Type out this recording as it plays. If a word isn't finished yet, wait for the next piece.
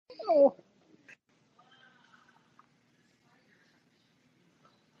Oh.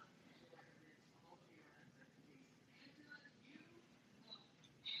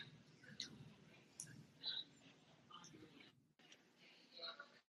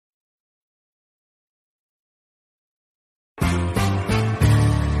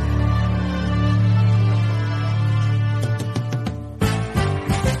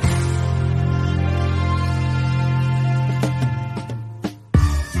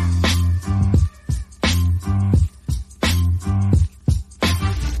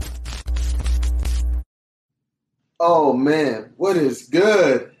 Oh man, what is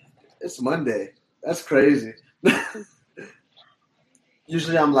good? It's Monday. That's crazy.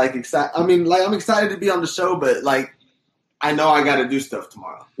 Usually I'm like excited. I mean, like I'm excited to be on the show, but like I know I got to do stuff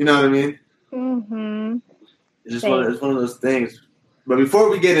tomorrow. You know what I mean? Mm-hmm. It's just one of those things. But before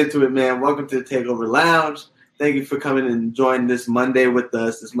we get into it, man, welcome to the Takeover Lounge. Thank you for coming and joining this Monday with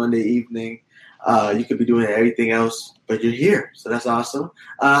us, this Monday evening. You could be doing everything else, but you're here, so that's awesome.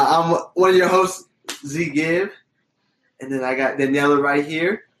 I'm one of your hosts, Z Give. And then I got Daniela right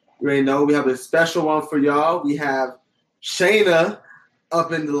here. You already know we have a special one for y'all. We have Shayna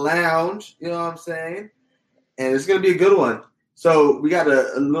up in the lounge. You know what I'm saying? And it's going to be a good one. So we got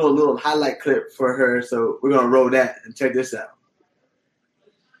a little highlight clip for her. So we're going to roll that and check this out.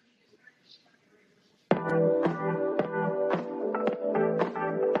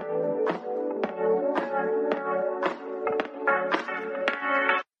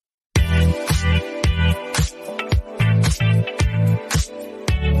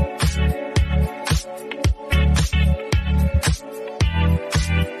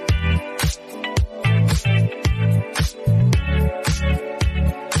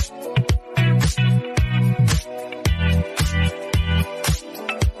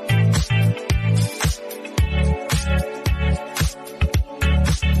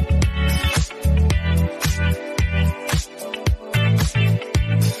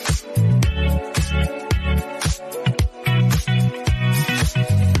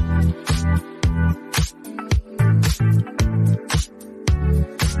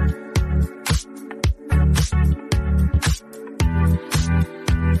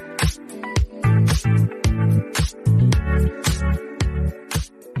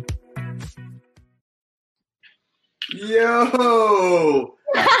 Yo!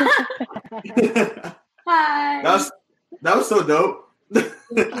 Hi. That was so dope. Good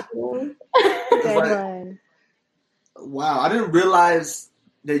one. Wow, I didn't realize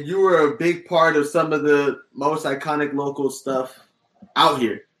that you were a big part of some of the most iconic local stuff out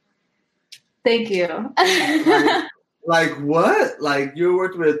here. Thank you. Like what? Like you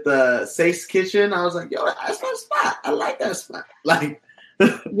worked with Sace Kitchen. I was like, yo, that's my spot. I like that spot. Like,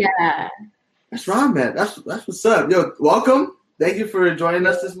 yeah. That's right, man. That's what's up. Yo, welcome. Thank you for joining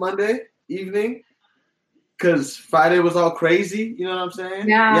us this Monday evening. Because Friday was all crazy. You know what I'm saying?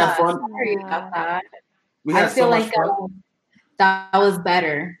 Yeah. We had fun. Sorry about that. We had I feel so much like fun. that was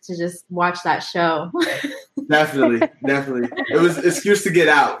better to just watch that show. Definitely. It was an excuse to get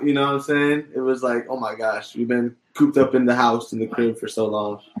out. You know what I'm saying? It was like, oh my gosh, we've been cooped up in the house, in the crib for so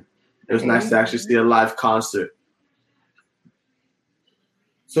long. It was nice to actually see a live concert.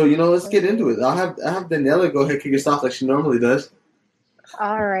 So, let's get into it. I'll have Daniela go ahead and kick us off like she normally does.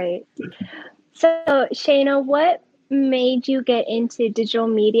 All right. So, Shayna, what made you get into digital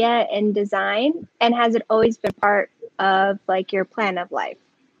media and design? And has it always been part of like your plan of life?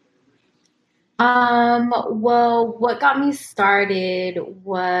 Well, what got me started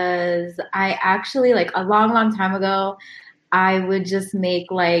was I actually like a long time ago, I would just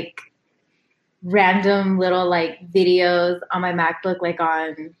make like random little like videos on my MacBook, like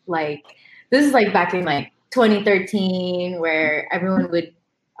on like, this is like back in like 2013 where everyone would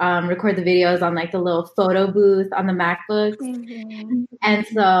record the videos on like the little photo booth on the MacBooks. Mm-hmm. And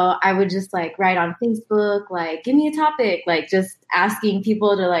so I would just like write on Facebook, like, give me a topic, like just asking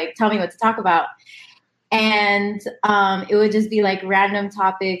people to like tell me what to talk about. And it would just be like random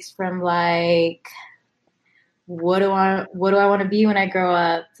topics from like, what do I want to be when I grow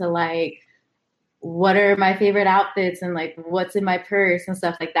up, to like, what are my favorite outfits and like what's in my purse and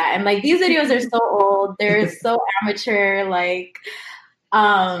stuff like that. And like these videos are so old, they're so amateur, like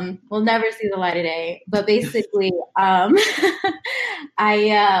will never see the light of day. But basically, I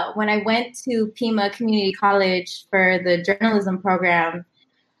when I went to Pima Community College for the journalism program,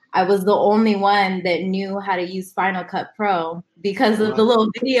 I was the only one that knew how to use Final Cut Pro because of the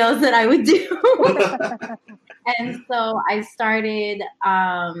little videos that I would do. And so I started,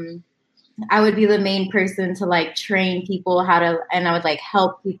 I would be the main person to like train people how to, and I would like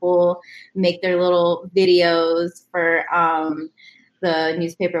help people make their little videos for the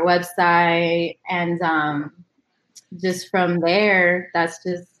newspaper website, and just from there, that's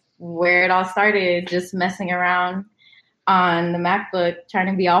just where it all started. Just messing around on the MacBook, trying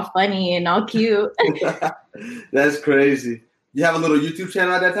to be all funny and all cute. That's crazy. You have a little YouTube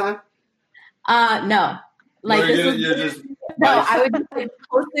channel at that time? No. Like, no, you're just no, I would just like,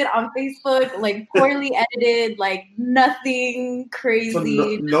 post it on Facebook, like poorly edited, like nothing crazy. So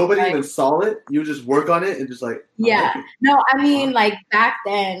nobody even saw it? You just work on it and just like... Yeah. Okay. No, I mean, like back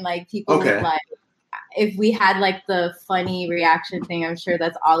then, like people would like, if we had like the funny reaction thing, I'm sure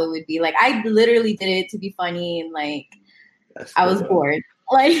that's all it would be. Like, I literally did it to be funny and like, I was bored.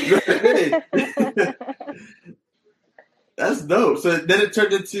 Like, that's dope. So then it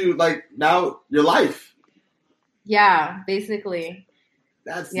turned into like now your life. Yeah, basically.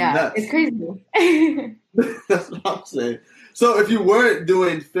 That's nuts. It's crazy. That's what I'm saying. So if you weren't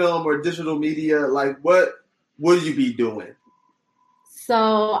doing film or digital media, like what would you be doing?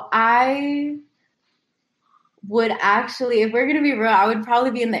 So I would actually, if we're going to be real, I would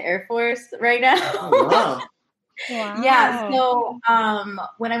probably be in the Air Force right now. Oh, wow. Wow. Yeah. So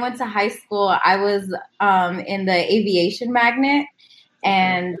when I went to high school, I was in the aviation magnet.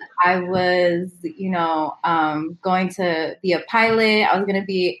 And I was, going to be a pilot. I was going to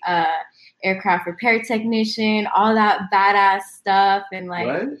be a aircraft repair technician, all that badass stuff. And like,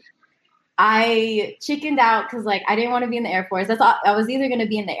 what? I chickened out because like I didn't want to be in the Air Force. That's all. I was either going to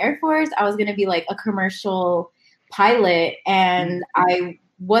be in the Air Force, I was going to be like a commercial pilot, and I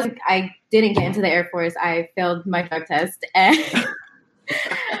didn't get into the Air Force. I failed my drug test, and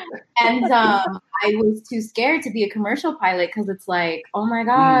I was too scared to be a commercial pilot because it's like, oh my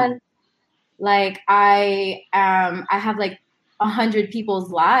God, like I have like 100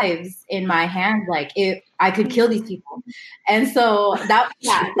 people's lives in my hands. Like I could kill these people. And so that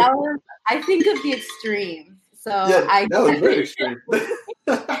was, I think of the extreme. So that was very extreme.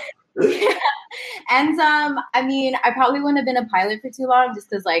 Yeah. And I mean, I probably wouldn't have been a pilot for too long just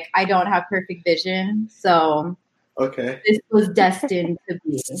because like I don't have perfect vision. So okay, this was destined to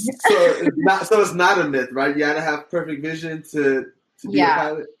be. So it's not a myth, right? You gotta have perfect vision to be a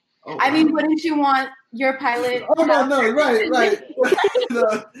pilot. Oh, I mean, wouldn't you want your pilot? Oh no, right.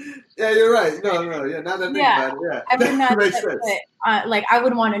 No, yeah, you're right. No, yeah. Now that I think about it, yeah, I would not makes sense. Like, I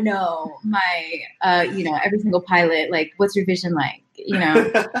would want to know my, every single pilot. Like, what's your vision like?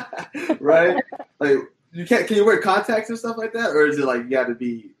 Right? Like, can you wear contacts and stuff like that, or is it like you got to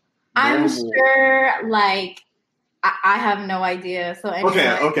be? I'm sure, like. I have no idea. So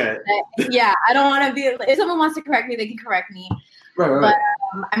anyway, okay. I don't want to be. If someone wants to correct me, they can correct me. Right. But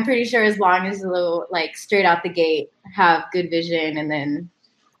I'm pretty sure as long as you like straight out the gate have good vision, and then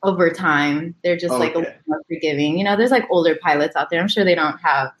over time they're just like a little more forgiving. There's like older pilots out there. I'm sure they don't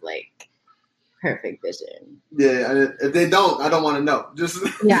have like perfect vision. Yeah, if they don't, I don't want to know. Just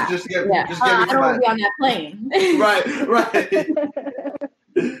get me. I don't want to be on that plane. Right.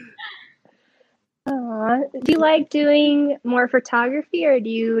 Do you like doing more photography, or do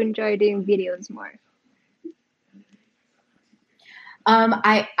you enjoy doing videos more?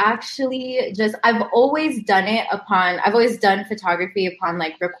 I actually I've always done photography upon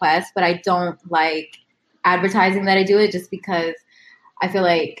like request, but I don't like advertising that I do it just because I feel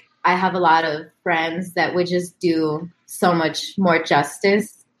like I have a lot of friends that would just do so much more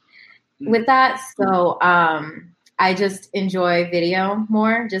justice with that. So, I just enjoy video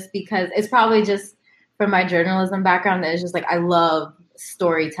more just because it's probably just from my journalism background that it's just like I love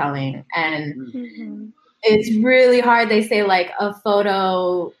storytelling, and it's really hard. They say like a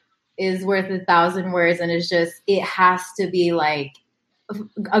photo is worth 1,000 words, and it has to be like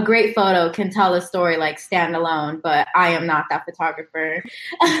a great photo can tell a story like stand alone, but I am not that photographer.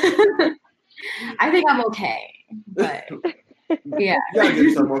 I think I'm okay, but yeah. You gotta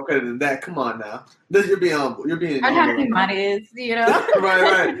give some more credit than that. Come on now. You're being humble. You're being I'm happy modest,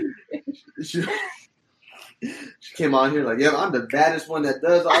 Right. She came on here like, yeah, I'm the baddest one that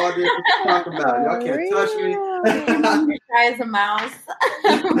does all this. What you talking about? Y'all can't touch me. Shy as a mouse.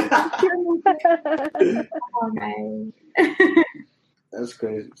 That's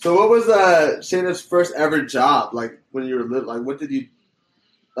crazy. So what was Shayna's first ever job? Like when you were little, like what did you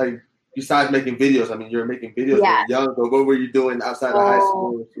like besides making videos? I mean, you were making videos when you were young, but what were you doing outside of high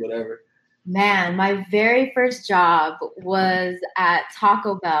school or whatever? Man, my very first job was at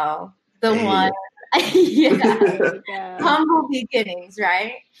Taco Bell. The one humble beginnings,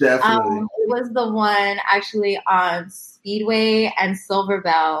 right? Definitely. It was the one actually on Speedway and Silver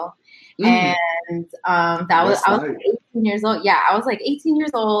Bell. And I was like 18 years old. Yeah, I was like 18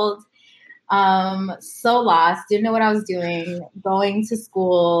 years old. So lost, didn't know what I was doing, going to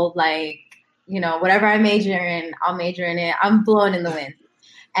school, like, whatever I major in, I'll major in it. I'm blowing in the wind.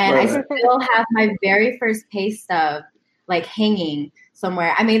 And Right. I still have my very first pay stub like hanging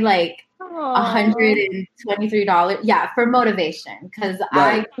somewhere. I made like $123. Yeah, for motivation. Because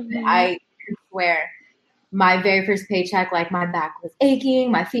Right. I swear my very first paycheck, like my back was aching,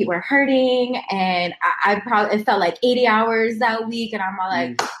 my feet were hurting, and it felt like 80 hours that week. And I'm all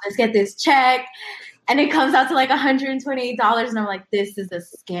like, let's get this check. And it comes out to like $128. And I'm like, this is a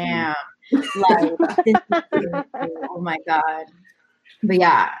scam. Like, this is oh my God. But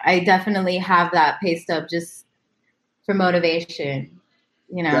yeah, I definitely have that pay stub just for motivation.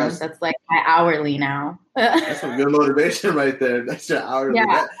 That's like my hourly now. That's some good motivation right there. That's your hourly.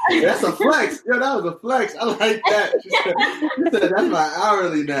 Yeah. That's a flex. Yo, that was a flex. I like that. She said, that's my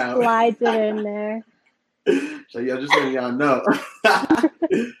hourly now. Slides it in there. So, yo, just letting y'all know.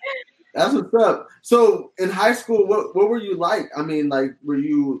 That's what's up. So, in high school, what were you like? I mean, like, were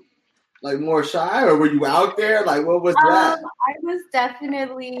you like more shy, or were you out there? Like, what was that? I was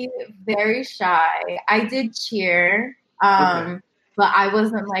definitely very shy. I did cheer. Okay. But I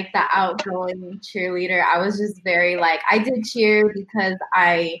wasn't like the outgoing cheerleader. I was just very like, I did cheer because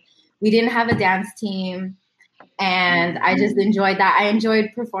we didn't have a dance team, and I just enjoyed that. I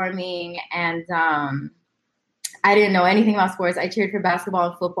enjoyed performing, and I didn't know anything about sports. I cheered for basketball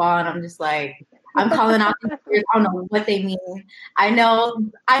and football, and I'm just like, I'm calling out these cheers. I don't know what they mean. I know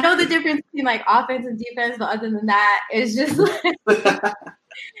the difference between like offense and defense, but other than that, it's just like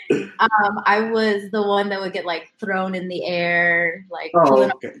I was the one that would get like thrown in the air, like pulling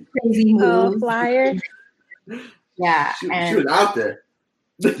up crazy moves. Flyer. Yeah. She was out there.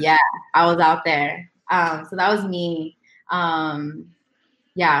 Yeah, I was out there. So that was me.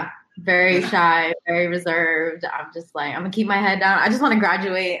 Yeah, very shy, very reserved. I'm just like, I'm gonna keep my head down. I just want to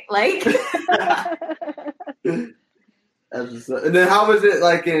graduate. Like And then how was it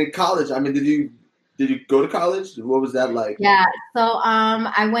like in college? I mean, did you go to college? What was that like? Yeah, so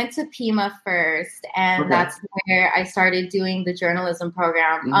I went to Pima first, and that's where I started doing the journalism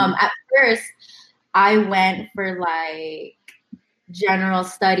program. At first, I went for like general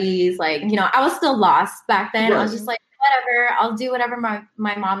studies, like I was still lost back then. Right. I was just like, whatever, I'll do whatever my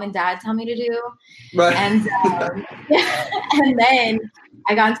mom and dad tell me to do. Right. And and then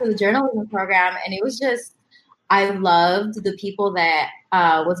I got into the journalism program, and it was just, I loved the people that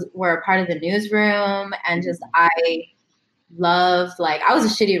were a part of the newsroom, and just I loved, like, I was a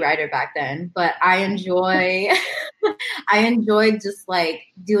shitty writer back then, but I enjoyed just like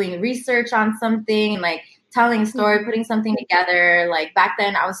doing research on something and like telling a story, putting something together. Like back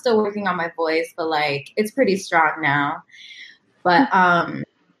then I was still working on my voice, but like it's pretty strong now. But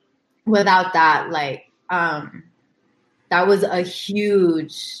without that, like that was a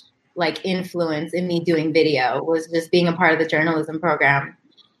huge like influence in me doing video, was just being a part of the journalism program.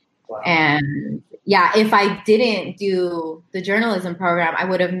 Wow. And yeah, if I didn't do the journalism program, I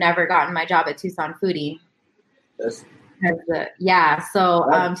would have never gotten my job at Tucson Foodie. Yeah, so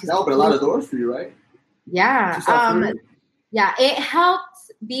that opened a lot of doors for you, right? Yeah, yeah, it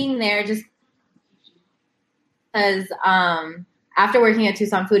helped being there just because after working at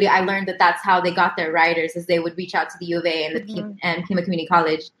Tucson Foodie, I learned that that's how they got their writers, is they would reach out to the U of A and the Pima Community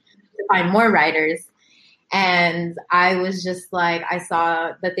College to find more writers. And I was just like, I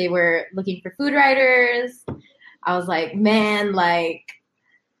saw that they were looking for food writers. I was like, man, like,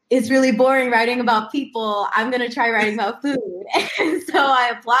 it's really boring writing about people. I'm going to try writing about food. And so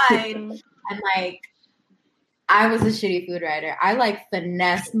I applied, and like, I was a shitty food writer. I like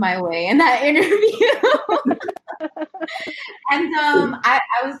finessed my way in that interview. And I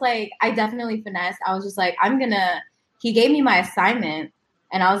was like, I definitely finessed. I was just like, he gave me my assignment,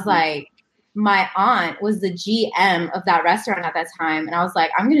 and I was like, my aunt was the GM of that restaurant at that time. And I was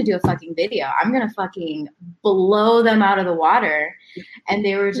like, I'm going to do a fucking video. I'm going to fucking blow them out of the water. And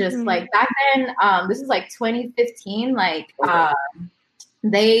they were just like, back then, this was like 2015, like, I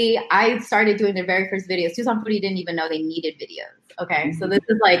started doing their very first videos. Tucson Foodie didn't even know they needed videos. Okay. So this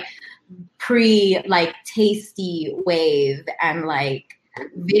is like like tasty wave, and like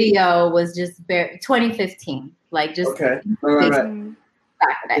video was just 2015, like just right.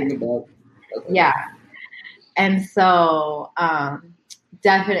 Back then. Yeah. And so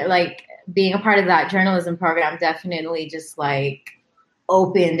definitely like being a part of that journalism program definitely just like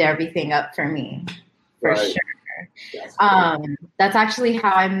opened everything up for me, for sure. That's actually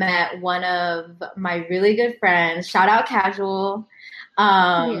how I met one of my really good friends. Shout out Casual.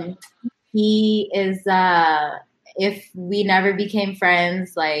 He is if we never became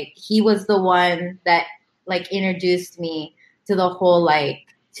friends, like he was the one that like introduced me to the whole like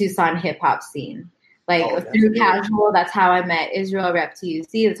Tucson hip hop scene. Like Oh, that's through good. Casual, that's how I met Israel Rep TUC.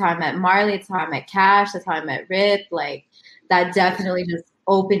 That's how I met Marley. That's how I met Cash. That's how I met Rip. Like that definitely just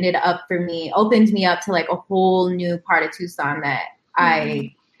opened me up to like a whole new part of Tucson that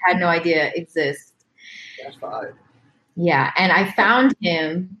I had no idea exists. That's fine. Yeah, and I found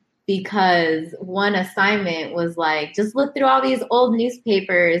him because one assignment was like, just look through all these old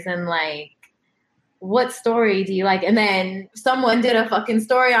newspapers and like, what story do you like? And then someone did a fucking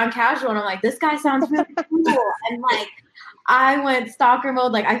story on Casual, and I'm like, this guy sounds really cool. And like, I went stalker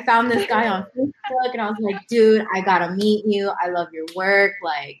mode. Like, I found this guy on Facebook, and I was like, dude, I gotta meet you. I love your work.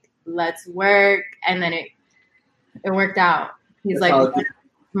 Like, let's work. And then it worked out. He's That's like one of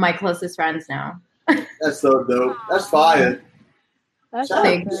my closest friends now. That's so dope. That's fire. That's Shout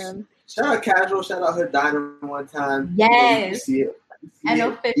awesome. out Casual. Shout out her diner one time. Yes. You see it. And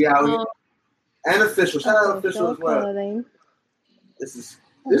official. And official. Shout out official as well. Clothing. This is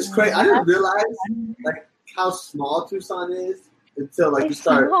crazy. I didn't realize like how small Tucson is until like you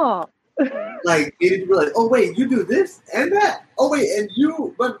start Small. like meeting people like, oh wait, you do this and that. Oh wait, and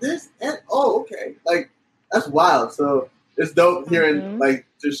you run this and oh okay. Like that's wild. So it's dope hearing like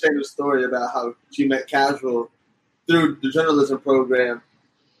just sharing the story about how she met Casual through the journalism program,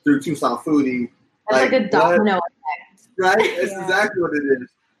 through Tucson Foodie. That's like a domino effect. Right? It's exactly what it is.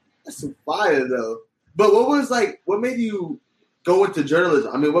 That's some fire though. But what made you go into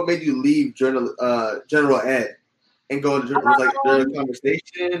journalism? I mean, what made you leave general ed and go into journalism? Was it like during a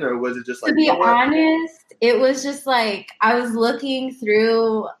conversation, or was it just like? To be honest, it was just like I was looking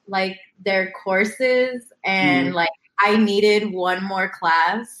through like their courses, and like I needed one more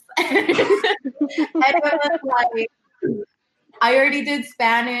class, and it was like I already did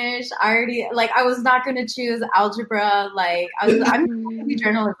Spanish. I was not going to choose algebra. Like I'm going to do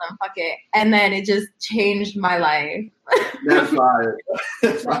journalism. Fuck it. And then it just changed my life. That's fire.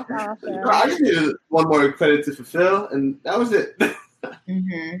 That's awesome. I just needed one more credit to fulfill, and that was it.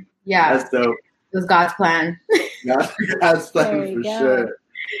 Yeah. That's dope. It was God's plan. God's plan for sure. It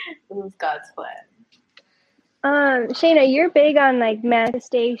was God's plan. Shayna, you're big on like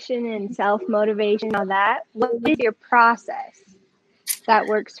manifestation and self-motivation, all that. What is your process that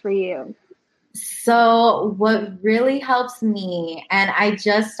works for you? So what really helps me, and I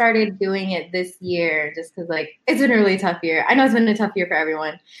just started doing it this year just because like it's been a really tough year. I know it's been a tough year for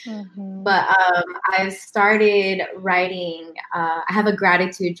everyone, but I've started writing. I have a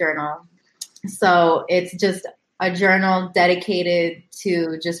gratitude journal. So it's just a journal dedicated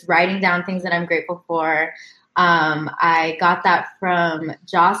to just writing down things that I'm grateful for. I got that from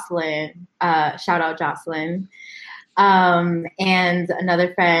Jocelyn, shout out Jocelyn, and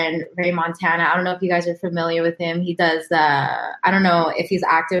another friend, Ray Montana. I don't know if you guys are familiar with him. He does, I don't know if he's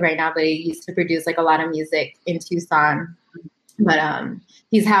active right now, but he used to produce like a lot of music in Tucson. But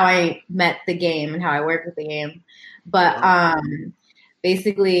he's how I met the game and how I work with the game. But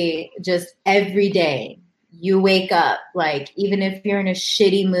basically just every day, you wake up, like, even if you're in a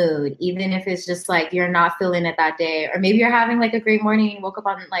shitty mood, even if it's just like you're not feeling it that day, or maybe you're having like a great morning and you woke up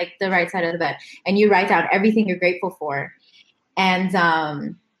on like the right side of the bed and you write down everything you're grateful for.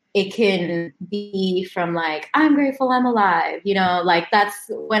 And it can be from like, I'm grateful I'm alive, you know, like that's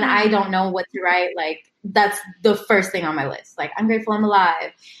when I don't know what to write. Like that's the first thing on my list. Like, I'm grateful I'm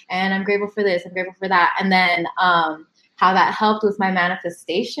alive and I'm grateful for this, I'm grateful for that. And then how that helped with my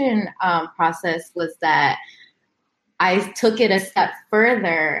manifestation process was that I took it a step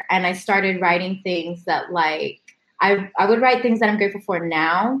further and I started writing things that like, I would write things that I'm grateful for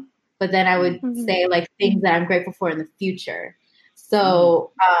now, but then I would say like things that I'm grateful for in the future.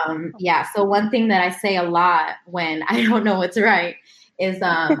 So, so one thing that I say a lot when I don't know what to write is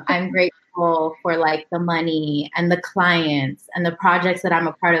I'm grateful for like the money and the clients and the projects that I'm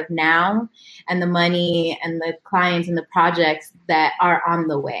a part of now, and the money and the clients and the projects that are on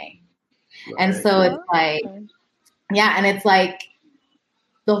the way. Right. And so it's like, and it's like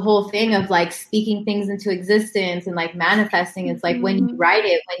the whole thing of like speaking things into existence and like manifesting. It's like when you write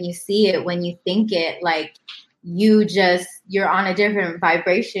it, when you see it, when you think it, like you're on a different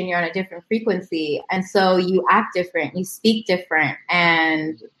vibration, you're on a different frequency. And so you act different, you speak different,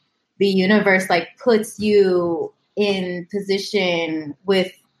 and the universe like puts you in position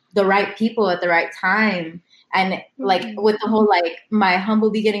with the right people at the right time. And like with the whole, like my humble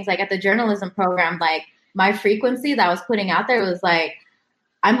beginnings, like at the journalism program, like my frequency that I was putting out there was like,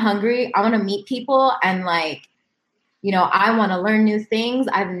 I'm hungry, I want to meet people, and like, you know, I want to learn new things.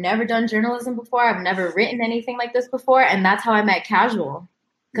 I've never done journalism before. I've never written anything like this before. And that's how I met Casual,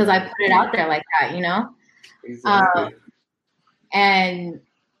 because I put it out there like that, you know? Exactly. And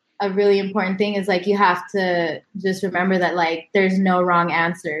a really important thing is like, you have to just remember that like, there's no wrong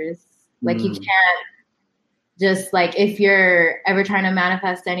answers. Like you can't just like if you're ever trying to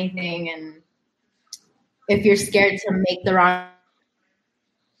manifest anything and if you're scared to make the wrong,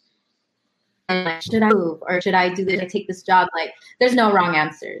 like, should I move or should I do this or take this job? Like, there's no wrong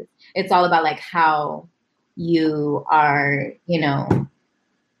answers. It's all about like how you are,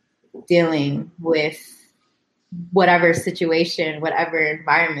 dealing with whatever situation, whatever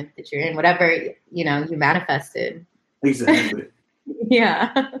environment that you're in, whatever, you manifested. Exactly.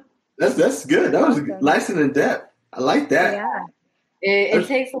 Yeah. That's good. That was Awesome. nice and in depth. I like that. Yeah. It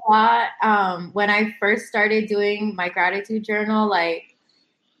takes a lot. When I first started doing my gratitude journal, like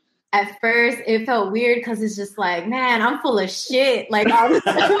at first it felt weird because it's just like, man, I'm full of shit. Like, like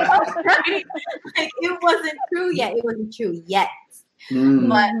it wasn't true yet. It wasn't true yet.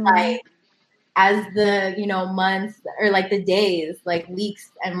 But like as the months or like the days, like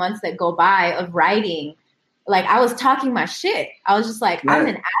weeks and months that go by of writing, like I was talking my shit. I was just like, I'm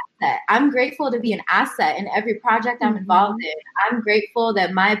an asset. I'm grateful to be an asset in every project I'm involved in. I'm grateful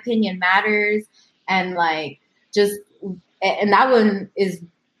that my opinion matters. And like, and that one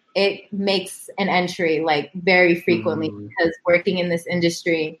it makes an entry like very frequently because working in this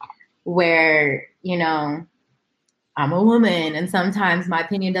industry where, I'm a woman and sometimes my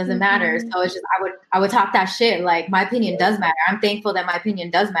opinion doesn't matter. So it's just, I would talk that shit. Like my opinion does matter. I'm thankful that my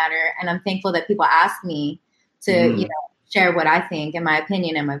opinion does matter. And I'm thankful that people ask me to, share what I think and my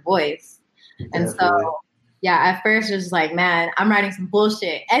opinion and my voice. And so, yeah, at first it was just like, man, I'm writing some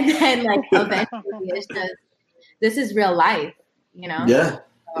bullshit. And then like eventually it's just, this is real life, Yeah, so,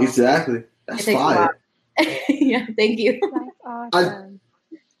 exactly. That's fire. Yeah, thank you. That's awesome.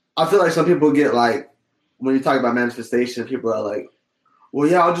 I feel like some people get like, when you talk about manifestation, people are like, well,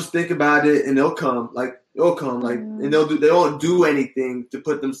 yeah, I'll just think about it and it'll come. Like, and they won't do anything to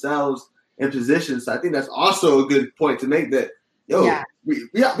put themselves in position. So I think that's also a good point to make that,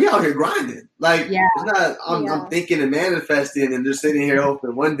 we out here grinding. Like, it's not, I'm thinking and manifesting and just sitting here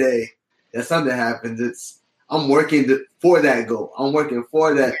hoping one day that something happens. It's, I'm working for that goal. I'm working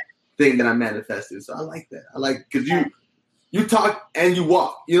for that thing that I manifested. So I like that. I like, because you talk and you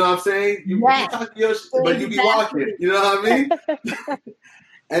walk. You know what I'm saying? You talk your shit, but you be walking. You know what I mean?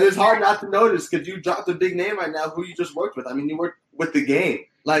 And it's hard not to notice because you dropped a big name right now who you just worked with. I mean, you worked with the game.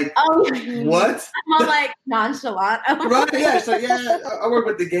 Like, what? I'm all like nonchalant. Right, yeah. So, I work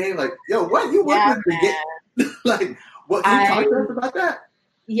with the game. Like, yo, what? You work with the game? Like, what? Can you talk to us about that?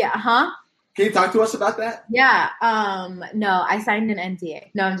 Yeah, huh? Can you talk to us about that? Yeah. No, I signed an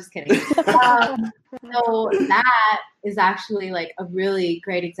NDA. No, I'm just kidding. So that is actually like a really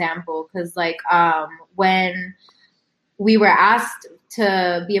great example because like when we were asked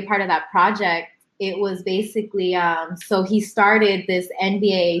to be a part of that project, it was basically so he started this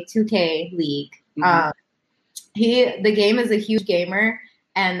NBA 2K league. The game is a huge gamer,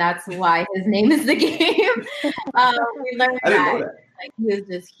 and that's why his name is The Game. We learned I didn't know that. Like he was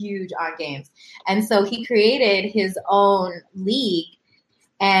just huge on games. And so he created his own league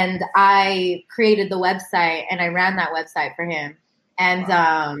and I created the website and I ran that website for him. And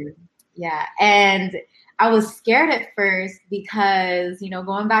and I was scared at first because,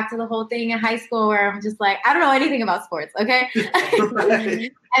 going back to the whole thing in high school where I'm just like, I don't know anything about sports. Okay.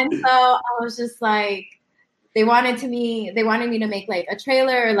 And so I was just like, they wanted me to make like a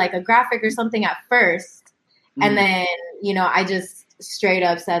trailer or like a graphic or something at first. And then, I just straight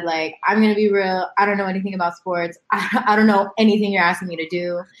up said like, I'm going to be real. I don't know anything about sports. I don't know anything you're asking me to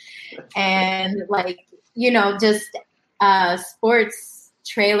do. And like, just sports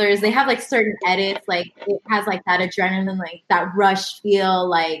trailers, they have like certain edits. Like it has like that adrenaline, like that rush feel,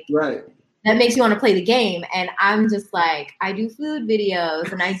 like that makes you want to play the game. And I'm just like, I do food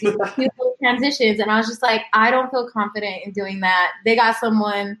videos and I do cute little transitions. And I was just like, I don't feel confident in doing that. They got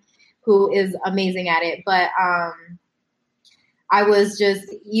someone who is amazing at it. But I was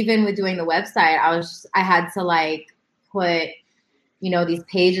just, even with doing the website, I had to like put, these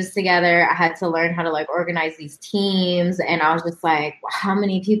pages together. I had to learn how to like organize these teams. And I was just like, how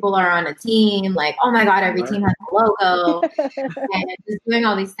many people are on a team? Like, oh my God, every team has a logo and just doing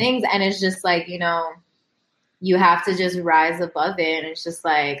all these things. And it's just like, you have to just rise above it. And it's just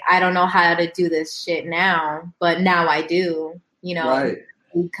like, I don't know how to do this shit now, but now I do,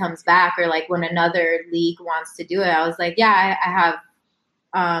 league comes back or like when another league wants to do it, I was like, yeah, I have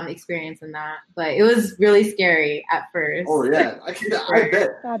experience in that, but it was really scary at first. Oh yeah, I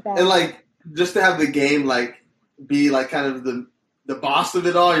bet. And like just to have the game like be like kind of the boss of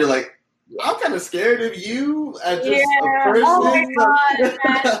it all, you're like, I'm kind of scared of you as just a person. Oh my God,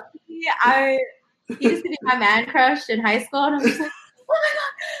 he used to be my man crush in high school, and I'm just like,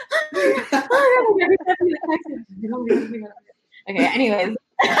 oh my God. Okay, anyways.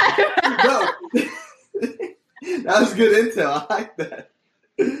 That was good intel. I like that.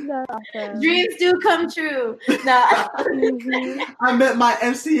 That's awesome. Dreams do come true. No. I met my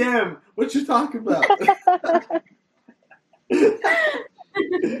MCM. What you talking about?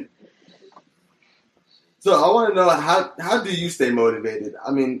 So I want to know how do you stay motivated?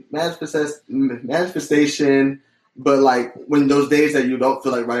 I mean, manifestation, but like when those days that you don't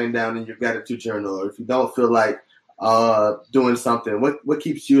feel like writing down in your gratitude journal, or if you don't feel like doing something, what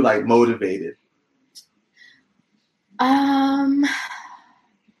keeps you like motivated?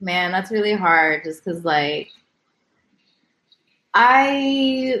 Man, that's really hard. Just because like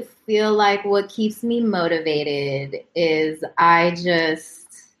I feel like what keeps me motivated is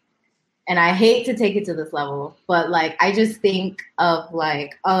and I hate to take it to this level, but like I just think of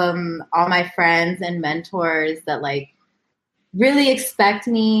like all my friends and mentors that like really expect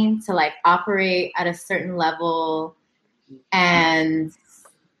me to like operate at a certain level, and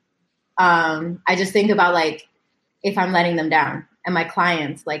I just think about like if I'm letting them down, and my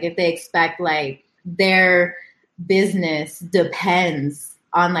clients, like if they expect like their business depends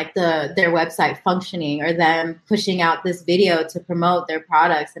on like their website functioning or them pushing out this video to promote their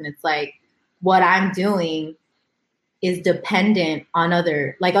products, and it's like what I'm doing is dependent on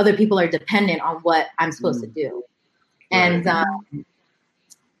other people are dependent on what I'm supposed to do. Right. And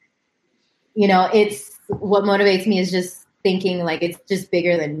it's what motivates me is just thinking like it's just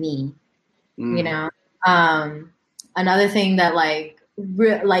bigger than me. Another thing that like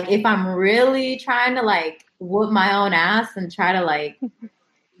if I'm really trying to like whoop my own ass and try to like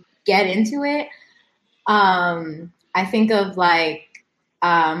get into it, I think of like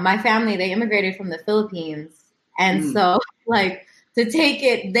my family. They immigrated from the Philippines, and so like to take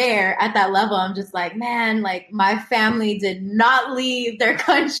it there at that level, I'm just like, man, like my family did not leave their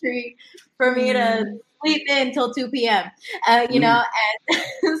country for me to sleep in till 2 p.m.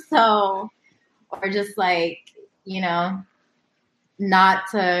 And so, or just like, not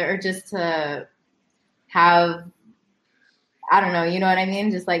to, or just to have, I don't know, you know what I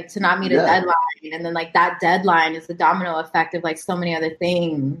mean? Just like to not meet a deadline. And then like that deadline is the domino effect of like so many other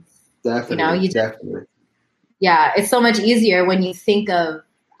things. Definitely. Definitely. Yeah. It's so much easier when you think of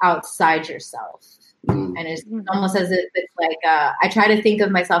outside yourself. And it's almost as if it's like, I try to think of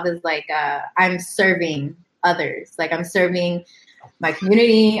myself as like, I'm serving others. Like I'm serving my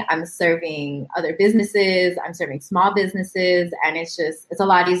community, I'm serving other businesses, I'm serving small businesses. And it's a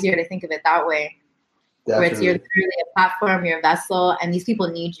lot easier to think of it that way. Definitely. Where it's you're literally a platform, you're a vessel, and these people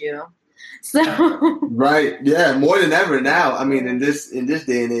need you. So right, yeah, more than ever now. I mean, in this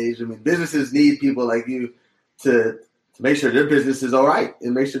day and age, I mean, businesses need people like you to make sure their business is all right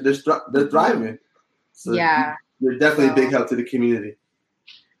and make sure they're thriving. So yeah, you're definitely a big help to the community.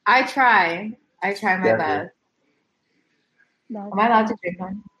 I try my best. Am I allowed to drink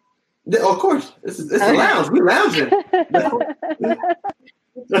one? Yeah, of course, it's a lounge. We're lounging.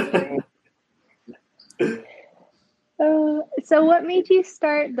 So what made you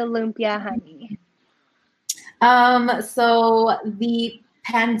start the Lumpia Honey? So the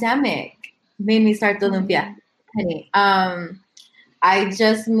pandemic made me start the Lumpia Honey. I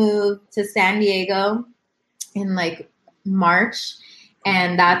just moved to San Diego in like March,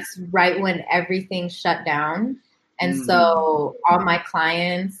 and that's right when everything shut down. And so all my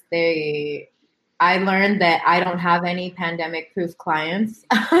clients, I learned that I don't have any pandemic-proof clients.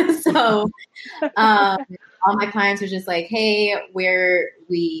 So all my clients were just like, hey, we're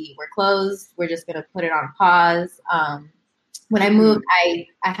closed. We're just going to put it on pause. When I moved, I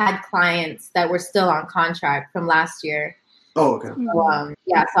had clients that were still on contract from last year. Oh, okay. So,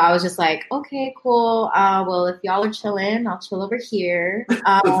 so I was just like, okay, cool. Well, if y'all are chilling, I'll chill over here.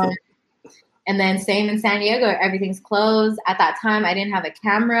 And then same in San Diego, everything's closed. At that time, I didn't have a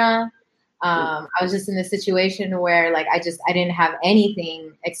camera. I was just in a situation where like I didn't have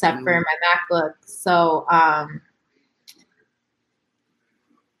anything except for my MacBook. So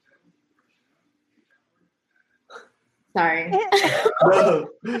sorry.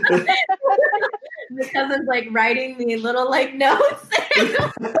 My cousin's like writing me little like notes.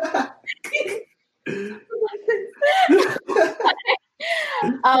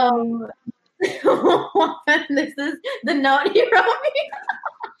 This is the note he wrote me.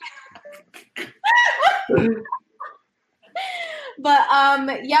 But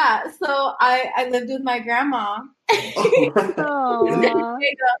so I lived with my grandma.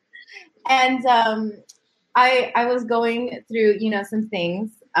 And I was going through, some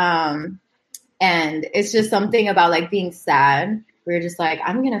things. And it's just something about like being sad. We were just like,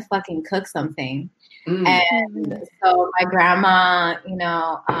 I'm gonna fucking cook something. And so my grandma,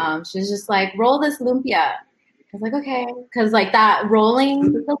 she was just like, roll this lumpia. was like, okay. Because like that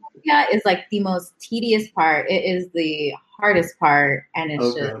rolling the lumpia is like the most tedious part. It is the hardest part. And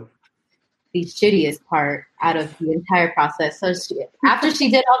it's just the shittiest part out of the entire process. So after she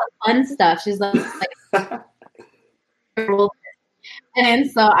did all the fun stuff, she's like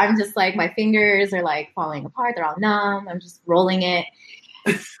and so I'm just like, my fingers are like falling apart. They're all numb. I'm just rolling it.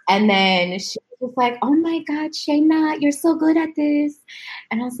 And then she was like, oh my God, Shayna, you're so good at this.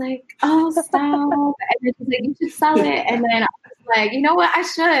 And I was like, oh, stop. And then she's like, you should sell it. And then I was like, you know what? I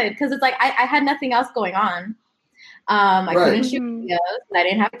should. Because it's like, I had nothing else going on. I couldn't shoot videos. I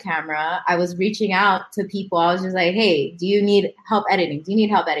didn't have a camera. I was reaching out to people. I was just like, hey, do you need help editing? Do you need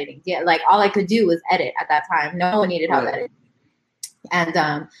help editing? Yeah, like all I could do was edit at that time. No one needed help editing.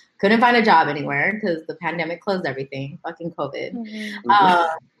 And couldn't find a job anywhere because the pandemic closed everything. Fucking COVID.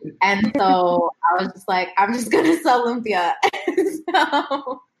 And so I was just like, I'm just going to sell lumpia.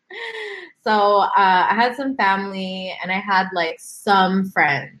 So I had some family and I had like some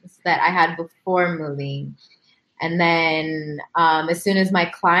friends that I had before moving. And then as soon as my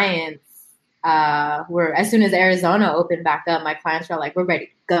clients as soon as Arizona opened back up, my clients were like, we're ready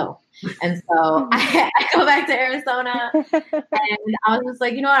to go. And so I go back to Arizona and I was just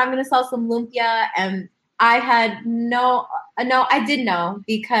like, you know what, I'm going to sell some lumpia. And I had I did know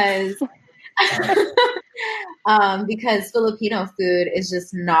because because Filipino food is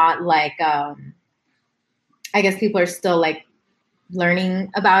just not like, I guess people are still like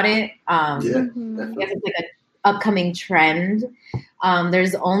learning about it. I guess it's like an upcoming trend.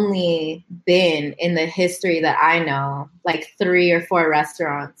 There's only been in the history that I know, like 3 or 4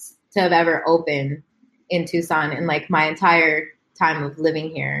 restaurants to have ever opened in Tucson in like my entire time of living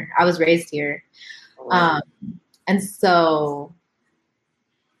here. I was raised here. And so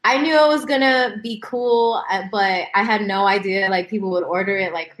I knew it was gonna be cool, but I had no idea like people would order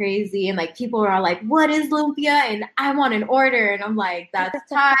it like crazy. And like people were all like, what is lumpia? And I want an order. And I'm like, that's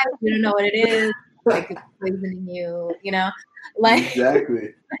Thai. You don't know what it is. Like it's poisoning you, you know? Like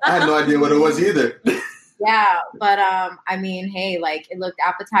exactly. I had no idea what it was either. Yeah, but I mean, hey, like it looked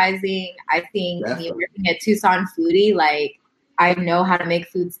appetizing. I think me working at Tucson Foodie, like I know how to make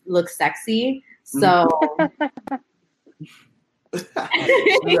food look sexy. So you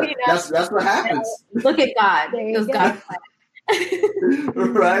know? that's what happens. Look at God. It was God's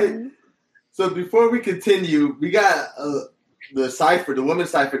plan. Right. So before we continue, we got the cipher, the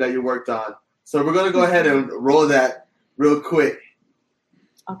women's cipher that you worked on. So we're gonna go ahead and roll that real quick.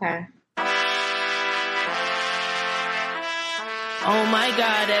 Okay. Oh my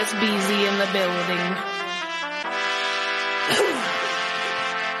God, that's BZ in the building.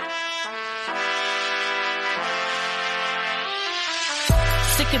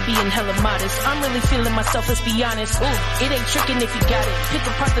 Sick of being hella modest. I'm really feeling myself, let's be honest. Ooh, it ain't tricking if you got it. Pick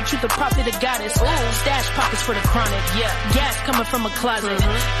apart the truth, the prophet, the goddess. Ooh, stash pockets for the chronic. Yeah, gas coming from a closet.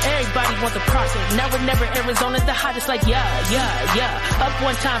 Everybody want the profit. Now we're never Arizona's the hottest. Like yeah. Up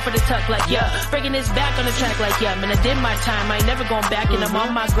one time for the tuck. Like yeah, breaking this back on the track. Like yeah, man, I did my time. I ain't never going back, and I'm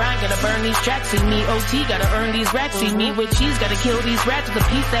on my grind. Gotta burn these tracks. See me OT, gotta earn these racks. See me with cheese, gotta kill these rats with a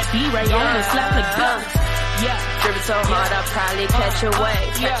piece that be right on and slap like guns. Yeah, dripping so hard I'll probably catch a wave.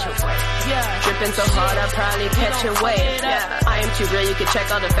 Dripping so hard I'll probably catch a wave. Yeah, I am too real. You can check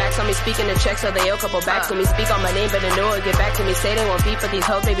all the facts on me. Speaking the checks, so they owe a couple backs to me. Speak on my name, better know it. Get back to me. Say they won't beat, but these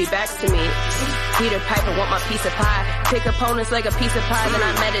hoes they be backs to me. Peter Piper want my piece of pie. Pick opponents like a piece of pie, then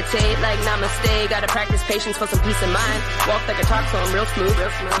I meditate like namaste. Gotta practice patience for some peace of mind. Walk like a talk, so I'm real smooth.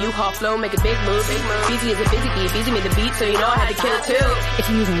 U-Haul flow, make a big move. Busy as a busy bee, busy me the beat, so you know I had to kill too. If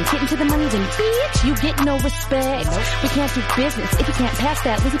you ain't getting to the money, then bitch, you get no respect. We can't do business if you can't pass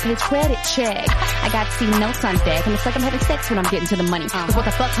that Lizzie Page credit check. I got to see notes on deck, and it's like I'm having sex when I'm getting to the money. Cause what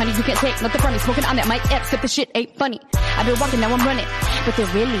the fuck, honey, you can't take nothing from me. Smoking on that mic, except the shit ain't funny. I've been walking, now I'm running, but there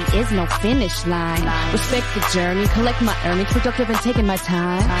really is no finish line. Respect the journey, collect my earnings, productive and taking my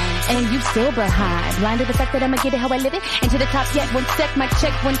time. And you still behind, blind to the fact that I'ma get it how I live it. And to the top yet, 1 sec, my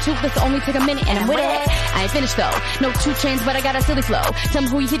check, 1, 2, this only take a minute, and I'm with it. I ain't finished though, no 2 chains, but I got a silly flow. Tell me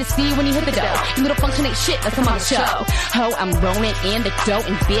who you here to see when you hit the dough. You little function ain't shit, let's come on the show. Ho, I'm rolling in the dough,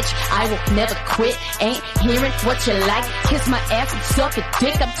 and bitch, I will never quit. Ain't hearing what you like, kiss my ass and suck a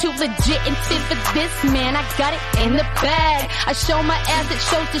dick. I'm too legit and fit for this, man, I got it in the bag. I show my ass, it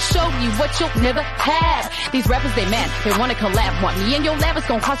shows to show you what you'll never have. These rappers, they mad, they wanna collab. Want me in your lab, it's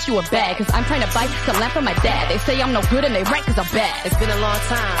gonna cost you a bag. Cause I'm trying to buy the lamp for my dad. They say I'm no good and they rank cause I'm bad. It's been a long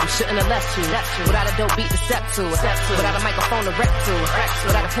time, shouldn't have left you. Without a dope beat to step to. Without a microphone to rep to.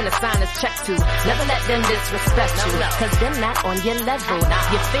 Without a pen to sign this check to. Never let them disrespect you. Cause they're not on your level.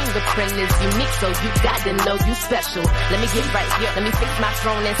 Your fingerprint is unique, so you got to know you special. Let me get right here, let me fix my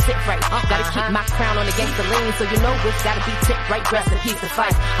throne and sit right. Gotta keep my crown on the gangster lean, so you know it's gotta be tipped right. Rest in peace to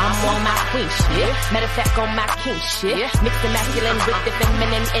fight. I'm on my queen shit. Matter of fact, on my king shit. Mixed the masculine with the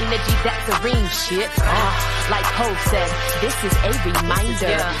feminine energy, that's a ream shit. Like Ho said, this is a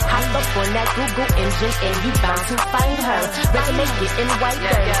reminder. Hop up on that Google engine and you bound to find her. Resume getting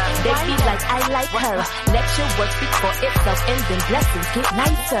whiter. They be like, I like her. Let your work speak for itself and then blessings get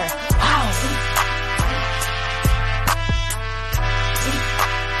nicer. Wow.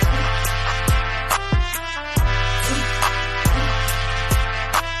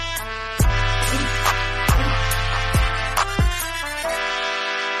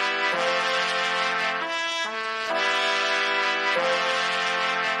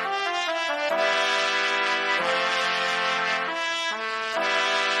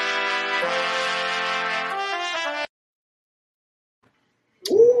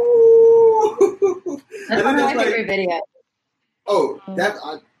 That's one of my favorite videos. Oh,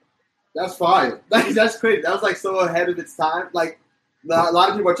 that's fire. That's crazy. That was like so ahead of its time. Like a lot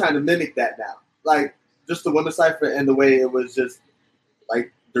of people are trying to mimic that now. Like just the Women Cypher and the way it was just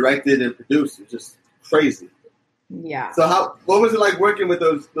like directed and produced. It's just crazy. Yeah. So what was it like working with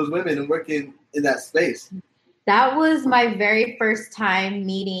those women and working in that space? That was my very first time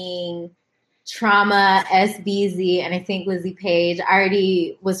meeting Trauma, SBZ, and I think Lizzie Page. I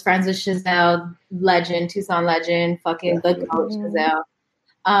already was friends with Chazelle legend, Tucson legend, fucking the GOAT Chazelle.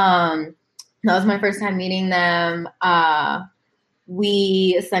 That was my first time meeting them. Sunny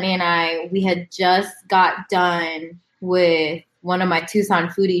and I, we had just got done with one of my Tucson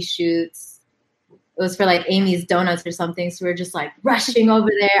foodie shoots. It was for like Amy's Donuts or something. So we were just like rushing over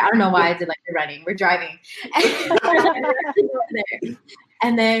there. I don't know why I did like the running. We're driving.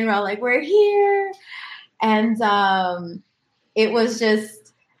 And then we're all like, we're here. And it was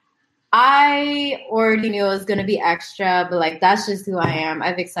just, I already knew it was going to be extra, but like, that's just who I am.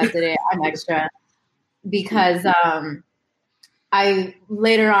 I've accepted it. I'm extra. Because I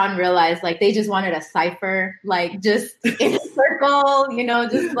later on realized like they just wanted a cipher, like just in a circle,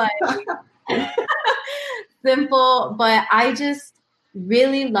 just like simple. But I just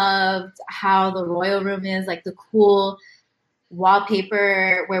really loved how the Royal Room is, like the cool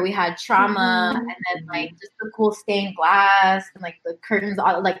wallpaper where we had Trauma and then like just the cool stained glass and like the curtains,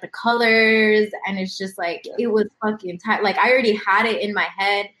 all like the colors, and it's just like it was fucking tight. Like I already had it in my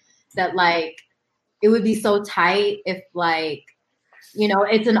head that like it would be so tight if like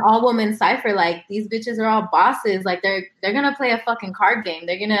it's an all woman cipher. Like these bitches are all bosses. Like they're gonna play a fucking card game.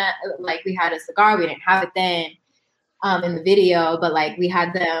 They're gonna like we had a cigar. We didn't have it then. In the video, but like we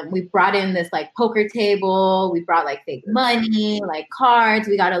brought in this like poker table, we brought like fake money, like cards,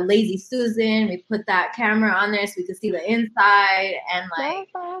 we got a Lazy Susan, we put that camera on there so we could see the inside, and like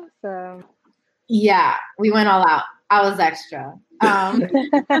that's awesome. Yeah, we went all out. I was extra.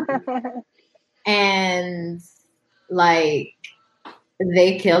 And like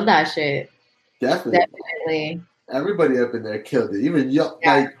they killed that shit. Definitely. Everybody up in there killed it. Even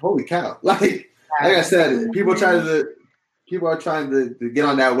like holy cow. Like I said, people are trying to get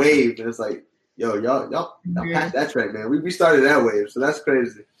on that wave, and it's like, yo, y'all pass that train, man. We started that wave, so that's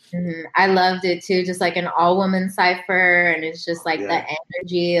crazy. Mm-hmm. I loved it too, just like an all woman cipher, and it's just like the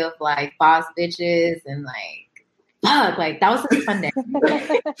energy of like boss bitches and like fuck, like that was such a fun day.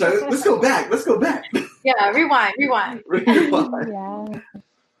 So let's go back. Yeah, rewind. Yeah,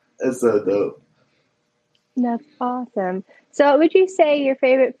 that's so dope. That's awesome. So what would you say your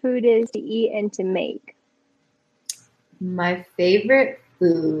favorite food is to eat and to make? My favorite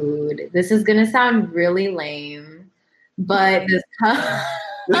food. This is going to sound really lame, but this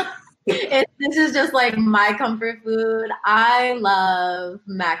is just like my comfort food. I love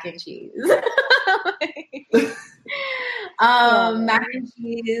mac and cheese. Mac and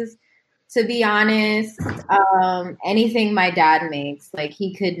cheese. To be honest, anything my dad makes, like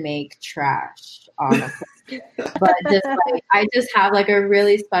he could make trash, honestly. But just like I just have like a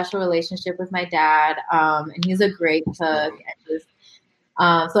really special relationship with my dad, and he's a great cook. And just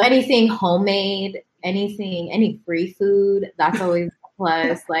so anything homemade, any free food, that's always a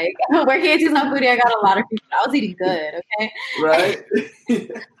plus. Like working at Tucson Foodie, I got a lot of food. I was eating good, okay? Right.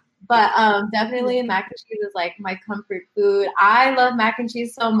 But definitely mac and cheese is like my comfort food. I love mac and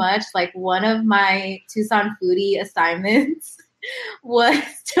cheese so much. Like one of my Tucson foodie assignments was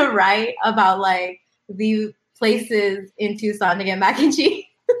to write about like the places in Tucson to get mac and cheese.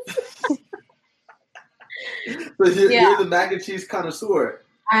 So you're the mac and cheese connoisseur.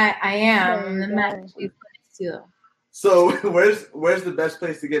 I am the mac and cheese too. So where's the best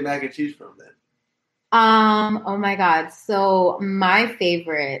place to get mac and cheese from then? Oh my God. So my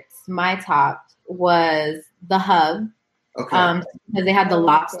favorites, my top was the Hub. Okay. Because they had the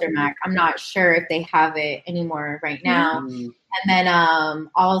lobster mac. I'm not sure if they have it anymore right now. Mm-hmm. And then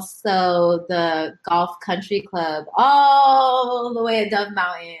also the Golf Country Club, all the way at Dove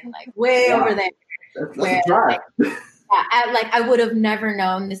Mountain, like way over there. That's a drive. I would have never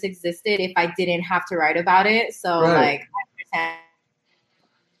known this existed if I didn't have to write about it. So like I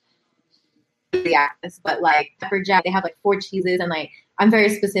understand. But like pepper jack, they have like 4 cheeses, and like I'm very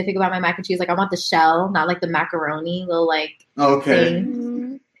specific about my mac and cheese. Like I want the shell, not like the macaroni little like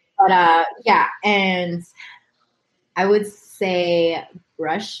thing. But and I would say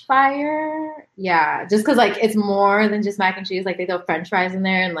Brush Fire. Yeah, just because like it's more than just mac and cheese. Like they throw French fries in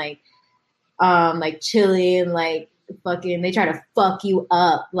there and like chili and like fucking they try to fuck you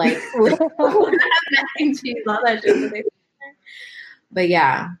up like with mac and cheese, all that shit. But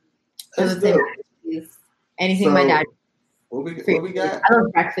yeah, anything my dad. What we got? I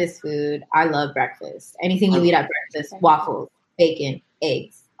love breakfast food. I love breakfast. Anything you eat at breakfast: waffles, bacon,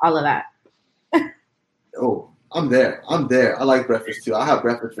 eggs, all of that. Oh, I'm there. I like breakfast too. I have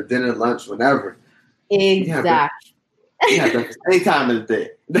breakfast for dinner, lunch, whenever. Exactly. Yeah, breakfast any time of the day.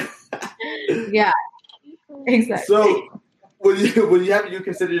 Yeah, exactly. So, would you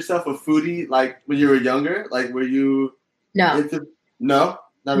consider yourself a foodie? Like when you were younger, like were you? No, not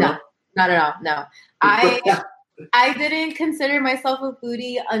at all. Not at all. No, I didn't consider myself a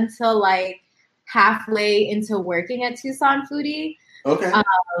foodie until like halfway into working at Tucson Foodie. Okay.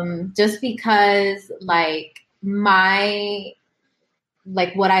 Just because like my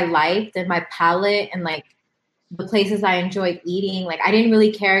what I liked and my palate and like the places I enjoyed eating, like I didn't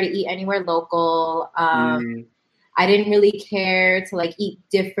really care to eat anywhere local. I didn't really care to like eat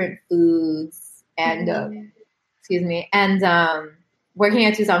different foods and excuse me. And working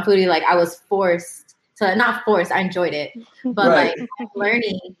at Tucson Foodie, like I was not forced, I enjoyed it. But like I'm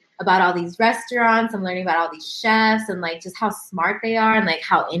learning about all these restaurants, I'm learning about all these chefs and like just how smart they are and like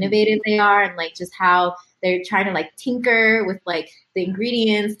how innovative they are and like just how they're trying to like tinker with like the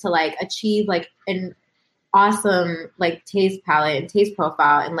ingredients to like achieve like an awesome like taste palette and taste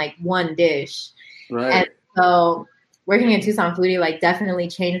profile in like one dish. Right. And so working at Tucson Foodie like definitely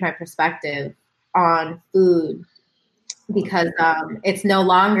changed my perspective on food because it's no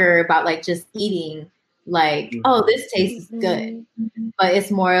longer about like just eating like, oh, this tastes good. But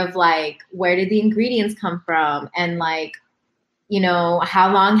it's more of like, where did the ingredients come from? And like, you know,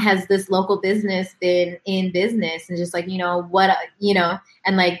 how long has this local business been in business? And just like, you know, what, you know,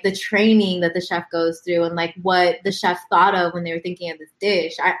 and like the training that the chef goes through and like what the chef thought of when they were thinking of this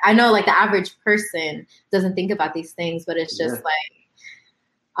dish. I know like the average person doesn't think about these things, but it's just like,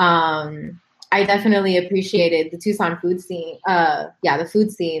 I definitely appreciated the Tucson food scene. The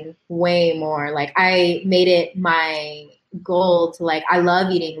food scene way more. Like I made it my goal to like, I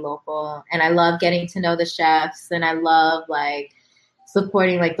love eating local and I love getting to know the chefs and I love like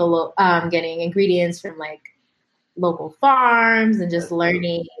supporting like the getting ingredients from like local farms and just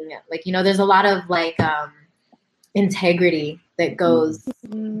learning like, you know, there's a lot of like integrity that goes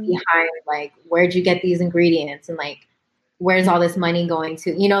behind like, where'd you get these ingredients and like, where's all this money going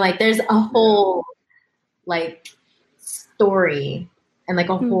to? You know, like there's a whole like story and like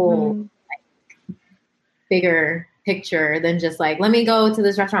a whole like, bigger picture than just like, let me go to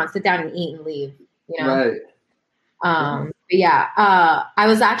this restaurant, sit down and eat and leave, you know? Right. But yeah, I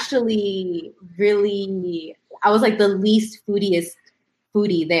was actually I was like the least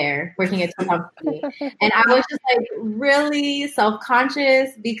foodie there working at Tucson Foodie. And I was just like really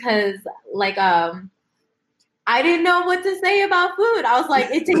self-conscious because like, I didn't know what to say about food. I was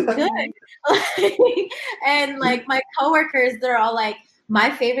like, it tastes good. And like my coworkers, they're all like, my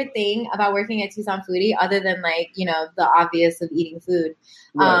favorite thing about working at Tucson Foodie, other than like, you know, the obvious of eating food,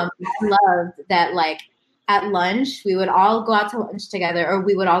 I loved that like at lunch, we would all go out to lunch together or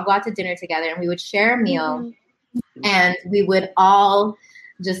we would all go out to dinner together and we would share a meal and we would all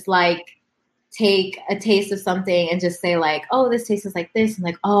just like take a taste of something and just say like, oh, this tastes like this. And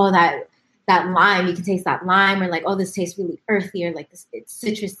like, oh, that lime, you can taste that lime, or like, oh, this tastes really earthy, or like this, it's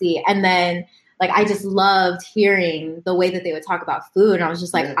citrusy. And then like, I just loved hearing the way that they would talk about food. And I was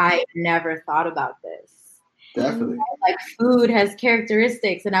just like, I never thought about this. Definitely. Like food has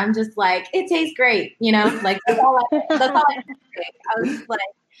characteristics, and I'm just like, it tastes great, you know. Like that's all I think. I was just like,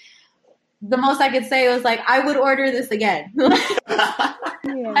 the most I could say was like, I would order this again.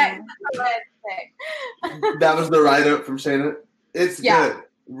 Yeah. That was the write up from Shayna. It's good.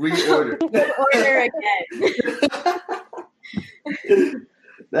 Reorder. Order again.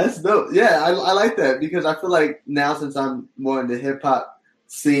 That's dope. Yeah, I like that because I feel like now since I'm more in the hip hop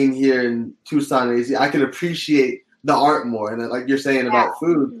scene here in Tucson, AZ, I can appreciate the art more. And like you're saying about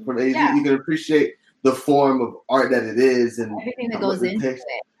food from AZ, you can appreciate the form of art that it is and everything that goes into it.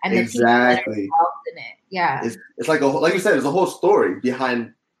 And exactly. the people that are involved in it. Yeah. It's like like you said, there's a whole story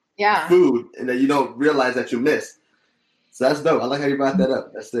behind food and that you don't realize that you miss. So that's dope. I like how you brought that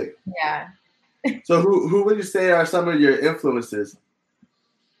up. That's sick. Yeah. So who would you say are some of your influences?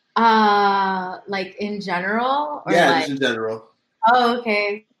 Like in general? Or just in general. Oh,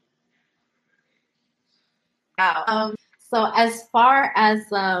 okay. Wow. So as far as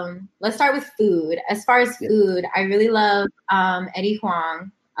let's start with food. As far as food, I really love Eddie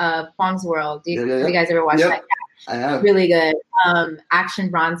Huang of Huang's World. Have you guys ever watched that? I have. Really good. Action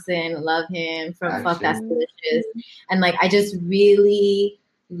Bronson, love him from Fuck That's Delicious. And like I just really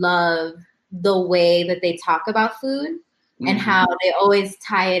love the way that they talk about food and how they always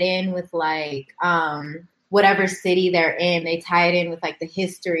tie it in with like whatever city they're in. They tie it in with like the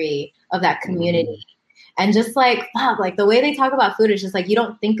history of that community. And just like, fuck, like the way they talk about food is just like, you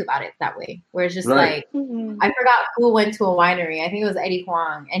don't think about it that way. Where it's just like, I forgot who went to a winery. I think it was Eddie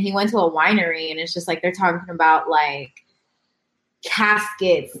Huang. And he went to a winery and it's just like, they're talking about like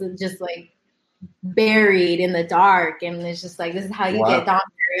caskets just like buried in the dark. And it's just like, this is how you get Dom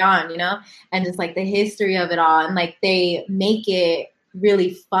Perignon, you know? And just like the history of it all. And like, they make it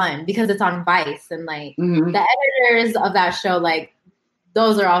really fun because it's on Vice. And like the editors of that show, like,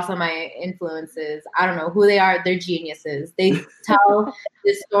 those are also my influences. I don't know who they are. They're geniuses. They tell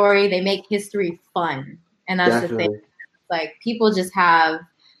the story. They make history fun. And that's the thing. Like people just have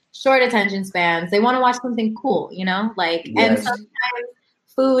short attention spans. They want to watch something cool, you know? Like, and sometimes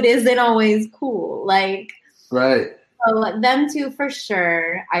food isn't always cool. Like, so them two for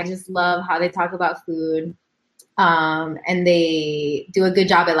sure. I just love how they talk about food. And they do a good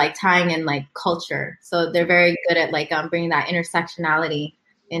job at like tying in like culture. So they're very good at like bringing that intersectionality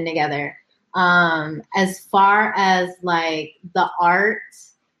in together. As far as like the art,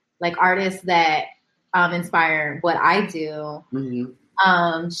 like artists that inspire what I do,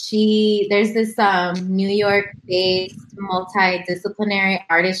 there's this New York-based multidisciplinary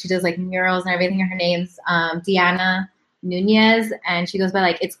artist. She does like murals and everything. Her name's Diana Nunez, and she goes by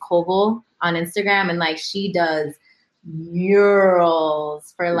like It's Koval on Instagram, and like she does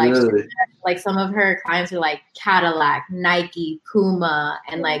murals for like like some of her clients are like Cadillac, Nike, Puma,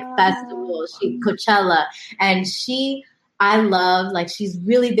 and like festivals, Coachella, and I love like she's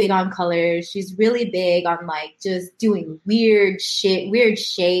really big on colors. She's really big on like just doing weird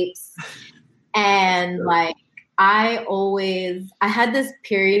shapes, and like I had this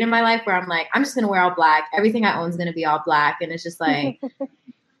period in my life where I'm like, I'm just gonna wear all black. Everything I own is gonna be all black, and it's just like,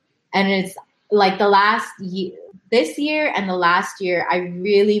 and it's like this year and the last year, I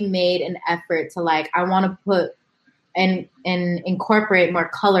really made an effort to like, I want to put and incorporate more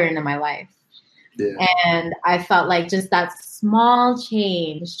color into my life. Yeah. And I felt like just that small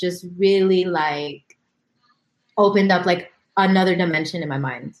change just really like opened up like another dimension in my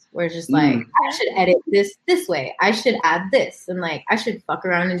mind where it's just like, I should edit this way. I should add this and like, I should fuck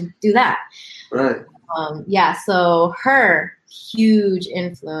around and do that. Right. So her huge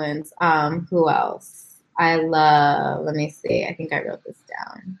influence. Who else? I love, let me see. I think I wrote this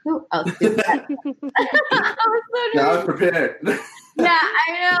down. Who else did that? I was prepared. Yeah,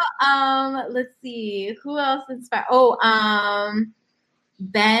 I know. Let's see. Who else inspired?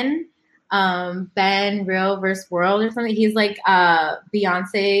 Ben Real vs. World or something. He's like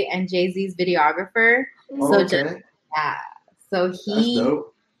Beyonce and Jay-Z's videographer. So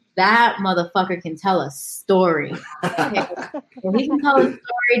that motherfucker can tell a story. So he can tell a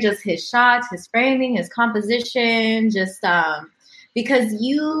story, just his shots, his framing, his composition, just because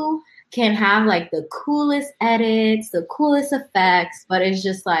you can have like the coolest edits, the coolest effects, but it's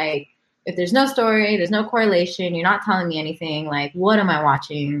just like, if there's no story, there's no correlation, you're not telling me anything, like, what am I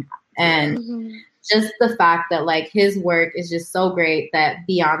watching? And just the fact that like his work is just so great that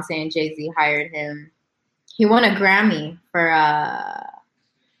Beyonce and Jay-Z hired him. He won a Grammy for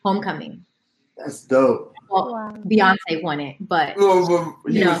Homecoming. That's dope. Well, Beyonce won it, but he was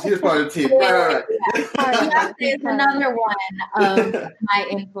part of the team. Right. Beyonce is another one of my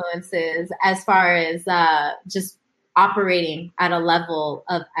influences as far as just operating at a level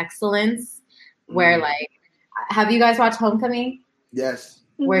of excellence where like have you guys watched Homecoming? Yes.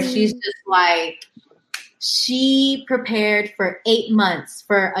 Where she's just like, she prepared for 8 months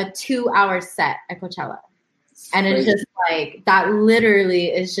for a 2-hour set at Coachella. And it's just like, that literally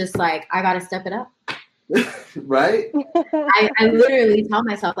is just like, I got to step it up. Right? I literally tell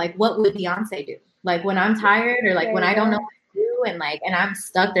myself, like, what would Beyonce do? Like, when I'm tired or like when I don't know what to do and I'm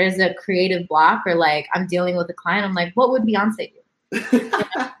stuck, there's a creative block or like I'm dealing with a client, I'm like, what would Beyonce do?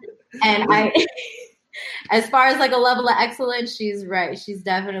 And as far as like a level of excellence, she's right. She's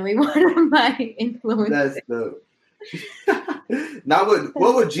definitely one of my influences. That's dope. Now,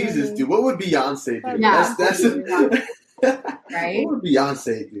 what would Jesus do? What would Beyonce do? Yeah. That's right. What would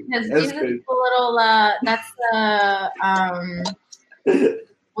Beyonce do? Because That's Jesus crazy. is a little. That's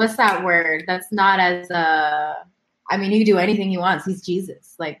what's that word? That's not as. I mean, he can do anything he wants. He's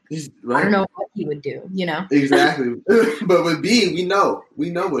Jesus. Like, Right. I don't know what he would do. You know. Exactly. But with B, we know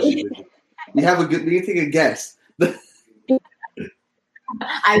what she would do. We can take a guess.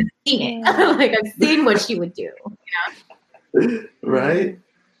 I've seen it. Like, I've seen what she would do. You know? Right?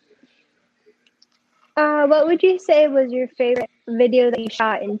 What would you say was your favorite video that you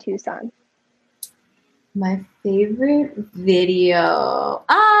shot in Tucson? My favorite video.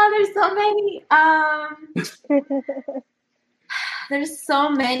 There's so many. There's so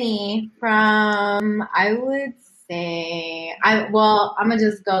many from, I would say, I'm gonna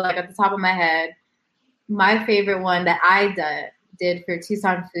just go like at the top of my head. My favorite one that I did for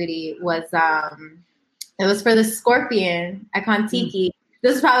Tucson Foodie was it was for the Scorpion at Kontiki.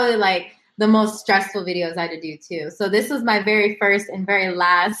 This is probably like the most stressful videos I had to do too. So this was my very first and very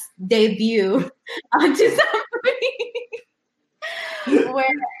last debut on Tucson Foodie, where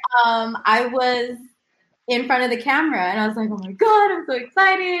I was in front of the camera and I was like, oh my God, I'm so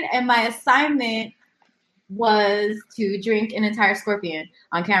excited. And my assignment was to drink an entire Scorpion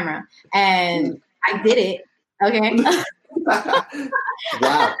on camera. And I did it. Okay.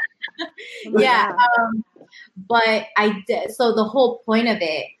 Wow. Yeah. But I did. So the whole point of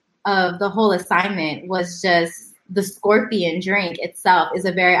it, of the whole assignment, was just the Scorpion drink itself is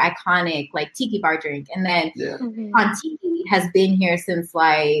a very iconic like tiki bar drink. And then Kontiki has been here since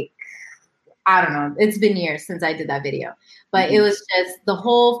like, I don't know, it's been years since I did that video. But it was just, the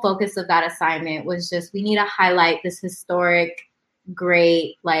whole focus of that assignment was just, we need to highlight this historic,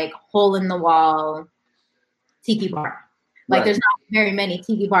 great, like hole in the wall tiki bar. Like there's not very many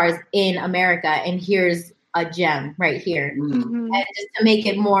tiki bars in America, and here's a gem right here. And just to make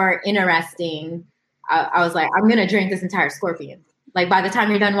it more interesting, I was like, I'm going to drink this entire Scorpion. Like, by the time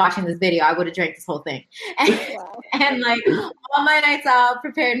you're done watching this video, I would have drank this whole thing. And like, all my nights out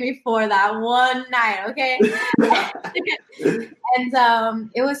prepared me for that one night, okay? And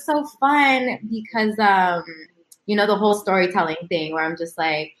it was so fun because, you know, the whole storytelling thing where I'm just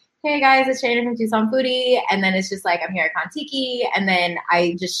like, hey guys, it's Shayna from Tucson Foodie. And then it's just like, I'm here at Kontiki. And then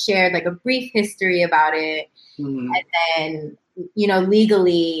I just shared like a brief history about it. And then, you know,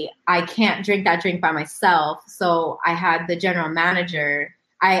 legally, I can't drink that drink by myself. So I had the general manager,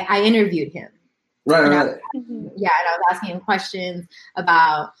 I interviewed him. Right. And I was asking him questions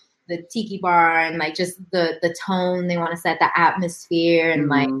about the tiki bar and like just the tone they want to set, the atmosphere, and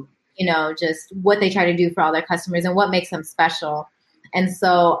like, you know, just what they try to do for all their customers and what makes them special. And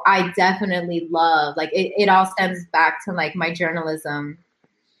so I definitely love, like, it all stems back to like my journalism,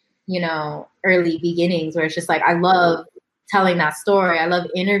 you know, early beginnings, where it's just like, I love telling that story. I love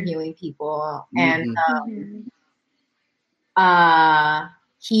interviewing people. And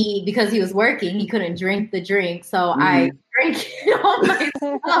because he was working, he couldn't drink the drink. So I drank it all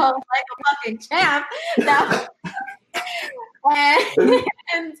myself like a fucking champ.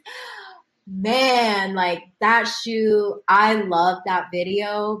 And man, like that shoot, I loved that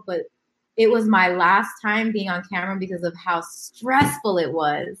video, but it was my last time being on camera because of how stressful it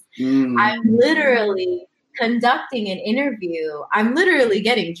was. I'm literally conducting an interview. I'm literally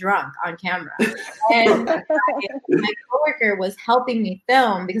getting drunk on camera. And my coworker was helping me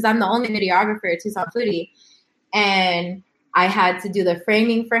film because I'm the only videographer at Tucson Foodie. And I had to do the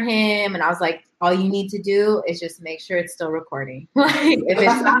framing for him. And I was like, all you need to do is just make sure it's still recording. Like, if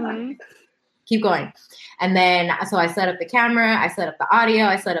it's not, keep going. And then, so I set up the camera, I set up the audio,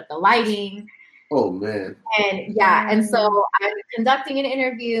 I set up the lighting. Oh, man. And and so I'm conducting an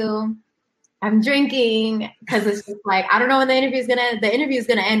interview. I'm drinking because it's just like, I don't know when the interview is going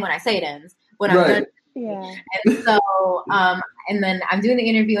to end when I say it ends. When I'm done. Yeah. And so, and then I'm doing the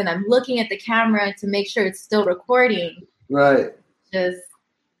interview and I'm looking at the camera to make sure it's still recording. Right. It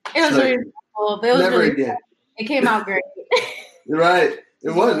was really cool, but it was really again. It came out great. Right. It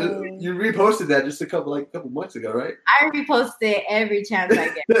was. You reposted that just a couple months ago, right? I repost it every chance I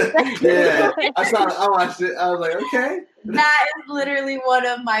get. Yeah, I watched it. I was like, okay. That is literally one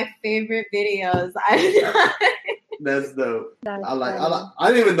of my favorite videos. That's dope. That's I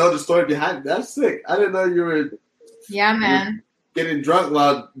didn't even know the story behind it. That's sick. I didn't know you were. Yeah, man. Getting drunk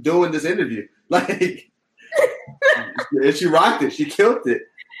while doing this interview, and she rocked it. She killed it.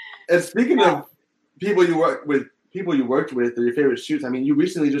 And speaking of people you worked with, or your favorite shoots, I mean, you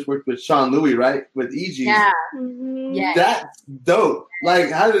recently just worked with Sean Louis, right? With EGs. Yeah. Mm-hmm. Yeah. That's dope.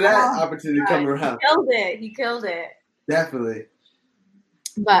 Like, how did that opportunity come around? He killed it. Definitely.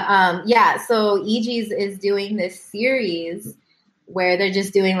 But so EGs is doing this series where they're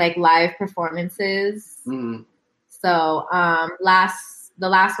just doing like live performances. Mm-hmm. So the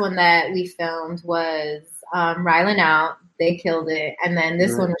last one that we filmed was Rylan Out. They killed it. And then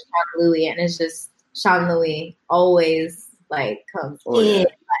this one was Sean Louis, and it's just Sean Louis always like comes in.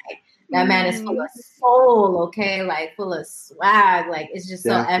 Like that man is full of soul, okay? Like full of swag. Like it's just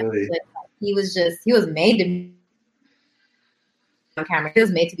so effortless. Like, he was made to be on camera. He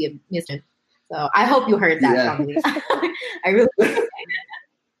was made to be a musician. So I hope you heard that, Sean Louis. I really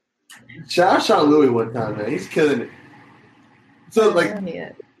Shout out Sean Louis one time, man. He's killing it. So like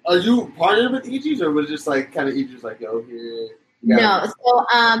are you partnered with EGs, or was it just like kind of EGs like, yo, here? No, so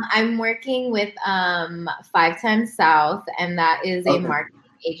I'm working with 5 Times South, and that is a marketing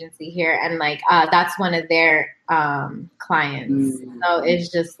agency here, and like that's one of their clients. So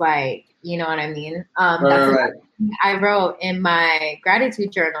it's just like, you know what I mean? That's I wrote in my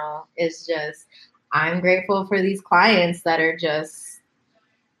gratitude journal is just, I'm grateful for these clients that are just,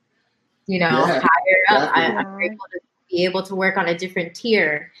 higher up. I'm grateful to be able to work on a different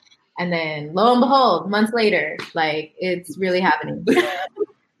tier. And then lo and behold, months later, like it's really happening.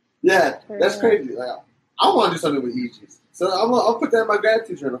 Yeah, that's crazy. Like, I want to do something with EGs. So I'll put that in my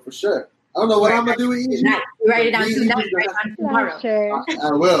gratitude journal for sure. I don't know what I'm going to do with EGs. You write it down tonight, write it down tomorrow. Sure.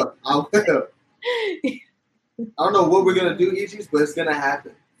 I will. I don't know what we're going to do, EGs, but it's going to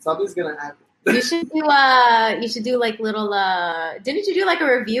happen. Something's going to happen. You should do like little, didn't you do like a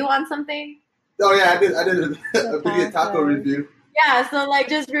review on something? Oh yeah, I did a video taco review. Yeah, so like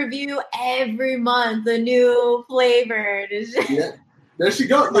just review every month a new flavor. Yeah, there she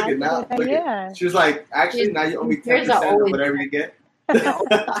goes. Look at now. Look at. She was like, actually, now you owe me 10% of whatever you get. I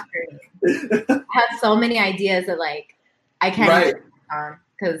have so many ideas that like I can't even on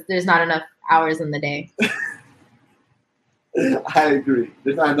because there's not enough hours in the day. I agree.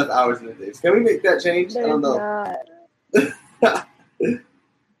 There's not enough hours in the day. Can we make that change? I don't know.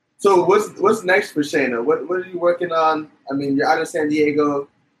 So what's next for Shayna? What are you working on? I mean, you're out of San Diego.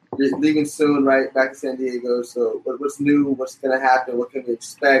 You're leaving soon, right? Back to San Diego. So what's new? What's going to happen? What can we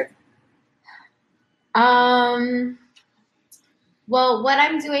expect? Well, what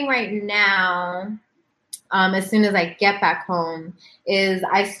I'm doing right now, as soon as I get back home, is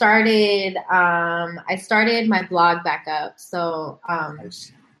I started my blog back up. So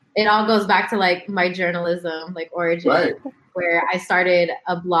it all goes back to like my journalism, like origin. Right. Where I started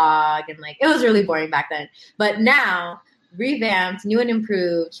a blog and like it was really boring back then. But now, revamped, new and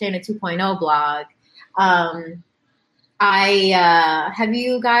improved, Shayna 2.0 blog. Have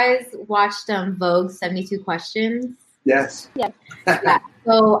you guys watched Vogue 72 Questions? Yes. Yes. Yeah.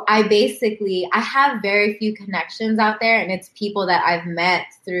 So I have very few connections out there, and it's people that I've met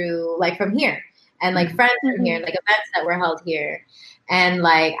through like from here and like friends from here, like events that were held here. And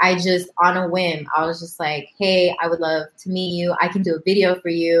like, I just, on a whim, I was just like, hey, I would love to meet you. I can do a video for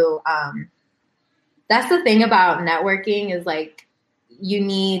you. That's the thing about networking is like, you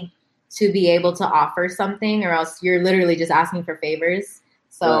need to be able to offer something or else you're literally just asking for favors.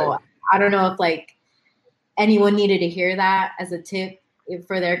 So I don't know if like anyone needed to hear that as a tip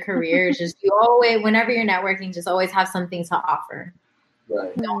for their careers. Just whenever you're networking, just always have something to offer.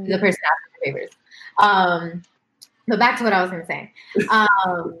 Right. Don't be the person asking for favors. But back to what I was going to say.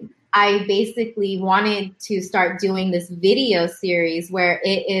 I basically wanted to start doing this video series where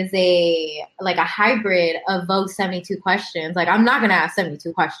it is a hybrid of Vogue 72 Questions. Like, I'm not going to ask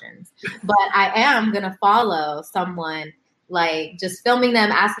 72 questions, but I am going to follow someone, like, just filming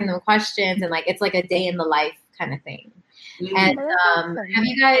them, asking them questions, and, like, it's like a day in the life kind of thing. Mm-hmm. And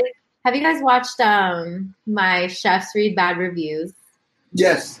have you guys watched my Chefs Read Bad Reviews?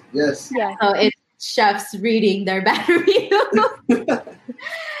 Yes. Yeah. So it's chefs reading their bad reviews.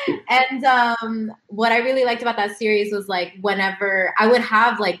 And what I really liked about that series was like whenever I would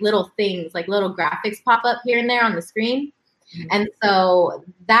have like little things, like little graphics pop up here and there on the screen. Mm-hmm. And so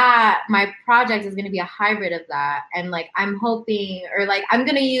that my project is going to be a hybrid of that. And like I'm hoping, or like I'm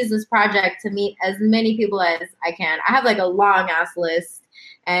going to use this project to meet as many people as I can. I have like a long ass list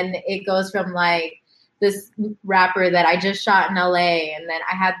And it goes from like this rapper that I just shot in LA, and then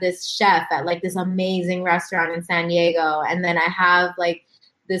I have this chef at like this amazing restaurant in San Diego, and then I have like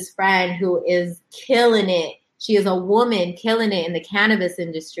this friend who is killing it. She is a woman killing it in the cannabis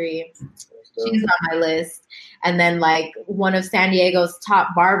industry. She's on my list. And then like one of San Diego's top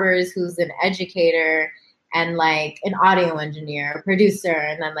barbers who's an educator and like an audio engineer, a producer,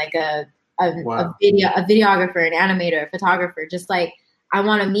 and then like a videographer, an animator, a photographer. Just like I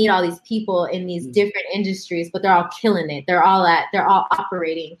want to meet all these people in these different industries, but they're all killing it. They're all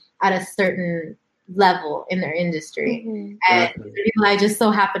operating at a certain level in their industry. And people I just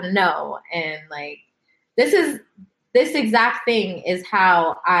so happen to know. And like this exact thing is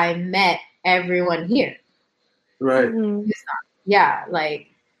how I met everyone here. Right. Yeah, like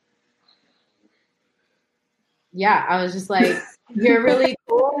I was just like, you're really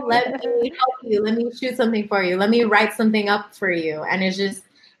cool. Let me help you. Let me shoot something for you. Let me write something up for you. And it's just,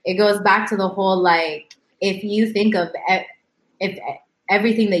 it goes back to the whole, like, if you think of if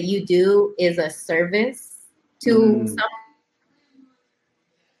everything that you do is a service to someone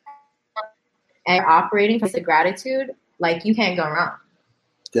and operating from the gratitude, like, you can't go wrong.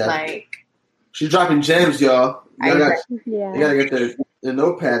 Yeah. Like, she's dropping gems, y'all. You gotta get the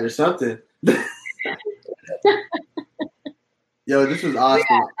notepad or something. Yo, this was awesome.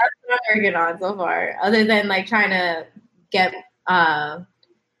 Yeah, that's what I'm working on so far. Other than like trying to get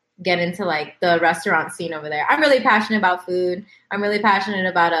into like the restaurant scene over there. I'm really passionate about food. I'm really passionate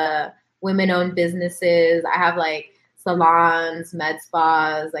about women-owned businesses. I have like salons, med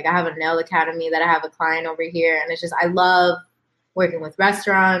spas. Like I have a nail academy that I have a client over here, and it's just I love working with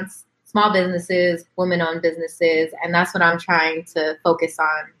restaurants, small businesses, women-owned businesses, and that's what I'm trying to focus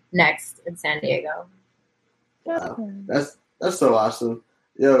on next in San Diego. Wow. That's so awesome.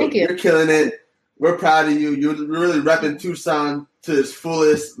 Yo, Thank you. You're killing it. We're proud of you. You're really repping Tucson to its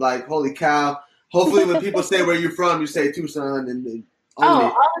fullest. Like, holy cow. Hopefully when people say where you're from, you say Tucson. And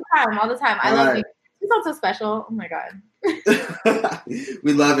all the time. I love you. Tucson's so special. Oh, my God.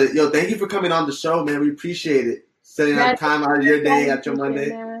 We love it. Yo, thank you for coming on the show, man. We appreciate it. Setting out time out of your day, out your Monday.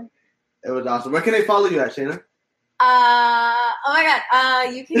 Yeah. It was awesome. Where can they follow you at, Shayna? Oh my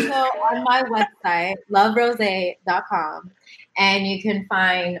God. You can go on my website, loverose.com, and you can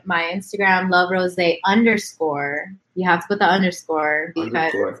find my Instagram, loverose_. You have to put the underscore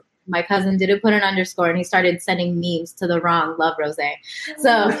because my cousin didn't put an underscore and he started sending memes to the wrong Love Rose.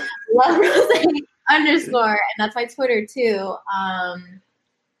 So loverose_, and that's my Twitter too.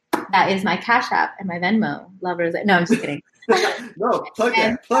 That is my Cash App and my Venmo, Love Rose. No, I'm just kidding. No, plug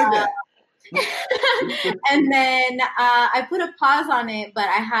that. And then I put a pause on it, but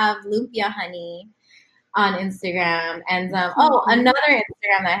I have Lumpia Honey on Instagram. And another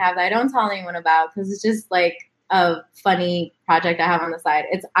Instagram that I have that I don't tell anyone about because it's just like a funny project I have on the side.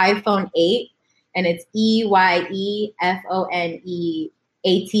 It's iPhone 8, and it's EYEFONEATE.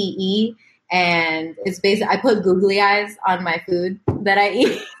 And it's basically, I put googly eyes on my food that I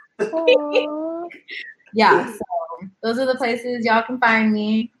eat. Yeah, so those are the places y'all can find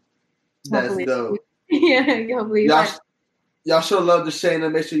me. That's hopefully. dope. Yeah, hopefully. Y'all show love to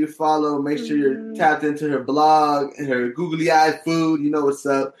Shayna. Make sure you follow. Make sure you're tapped into her blog and her googly-eyed food. You know what's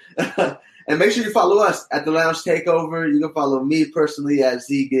up. And make sure you follow us at The Lounge Takeover. You can follow me personally at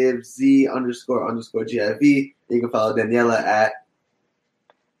ZGibbs, Z__GIV. You can follow Daniela at...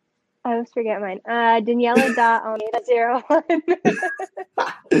 I always forget mine.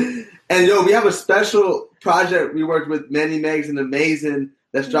 Daniela.Almeida01. And yo, we have a special project we worked with Manny Megs and Amazing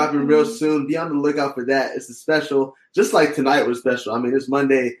that's dropping real soon. Be on the lookout for that. It's a special, just like tonight was special. I mean, it's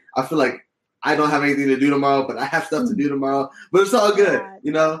Monday. I feel like I don't have anything to do tomorrow, but I have stuff to do tomorrow. But it's all good,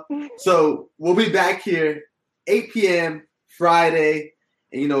 you know? So we'll be back here 8 p.m. Friday.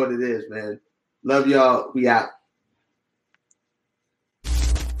 And you know what it is, man. Love y'all. We out.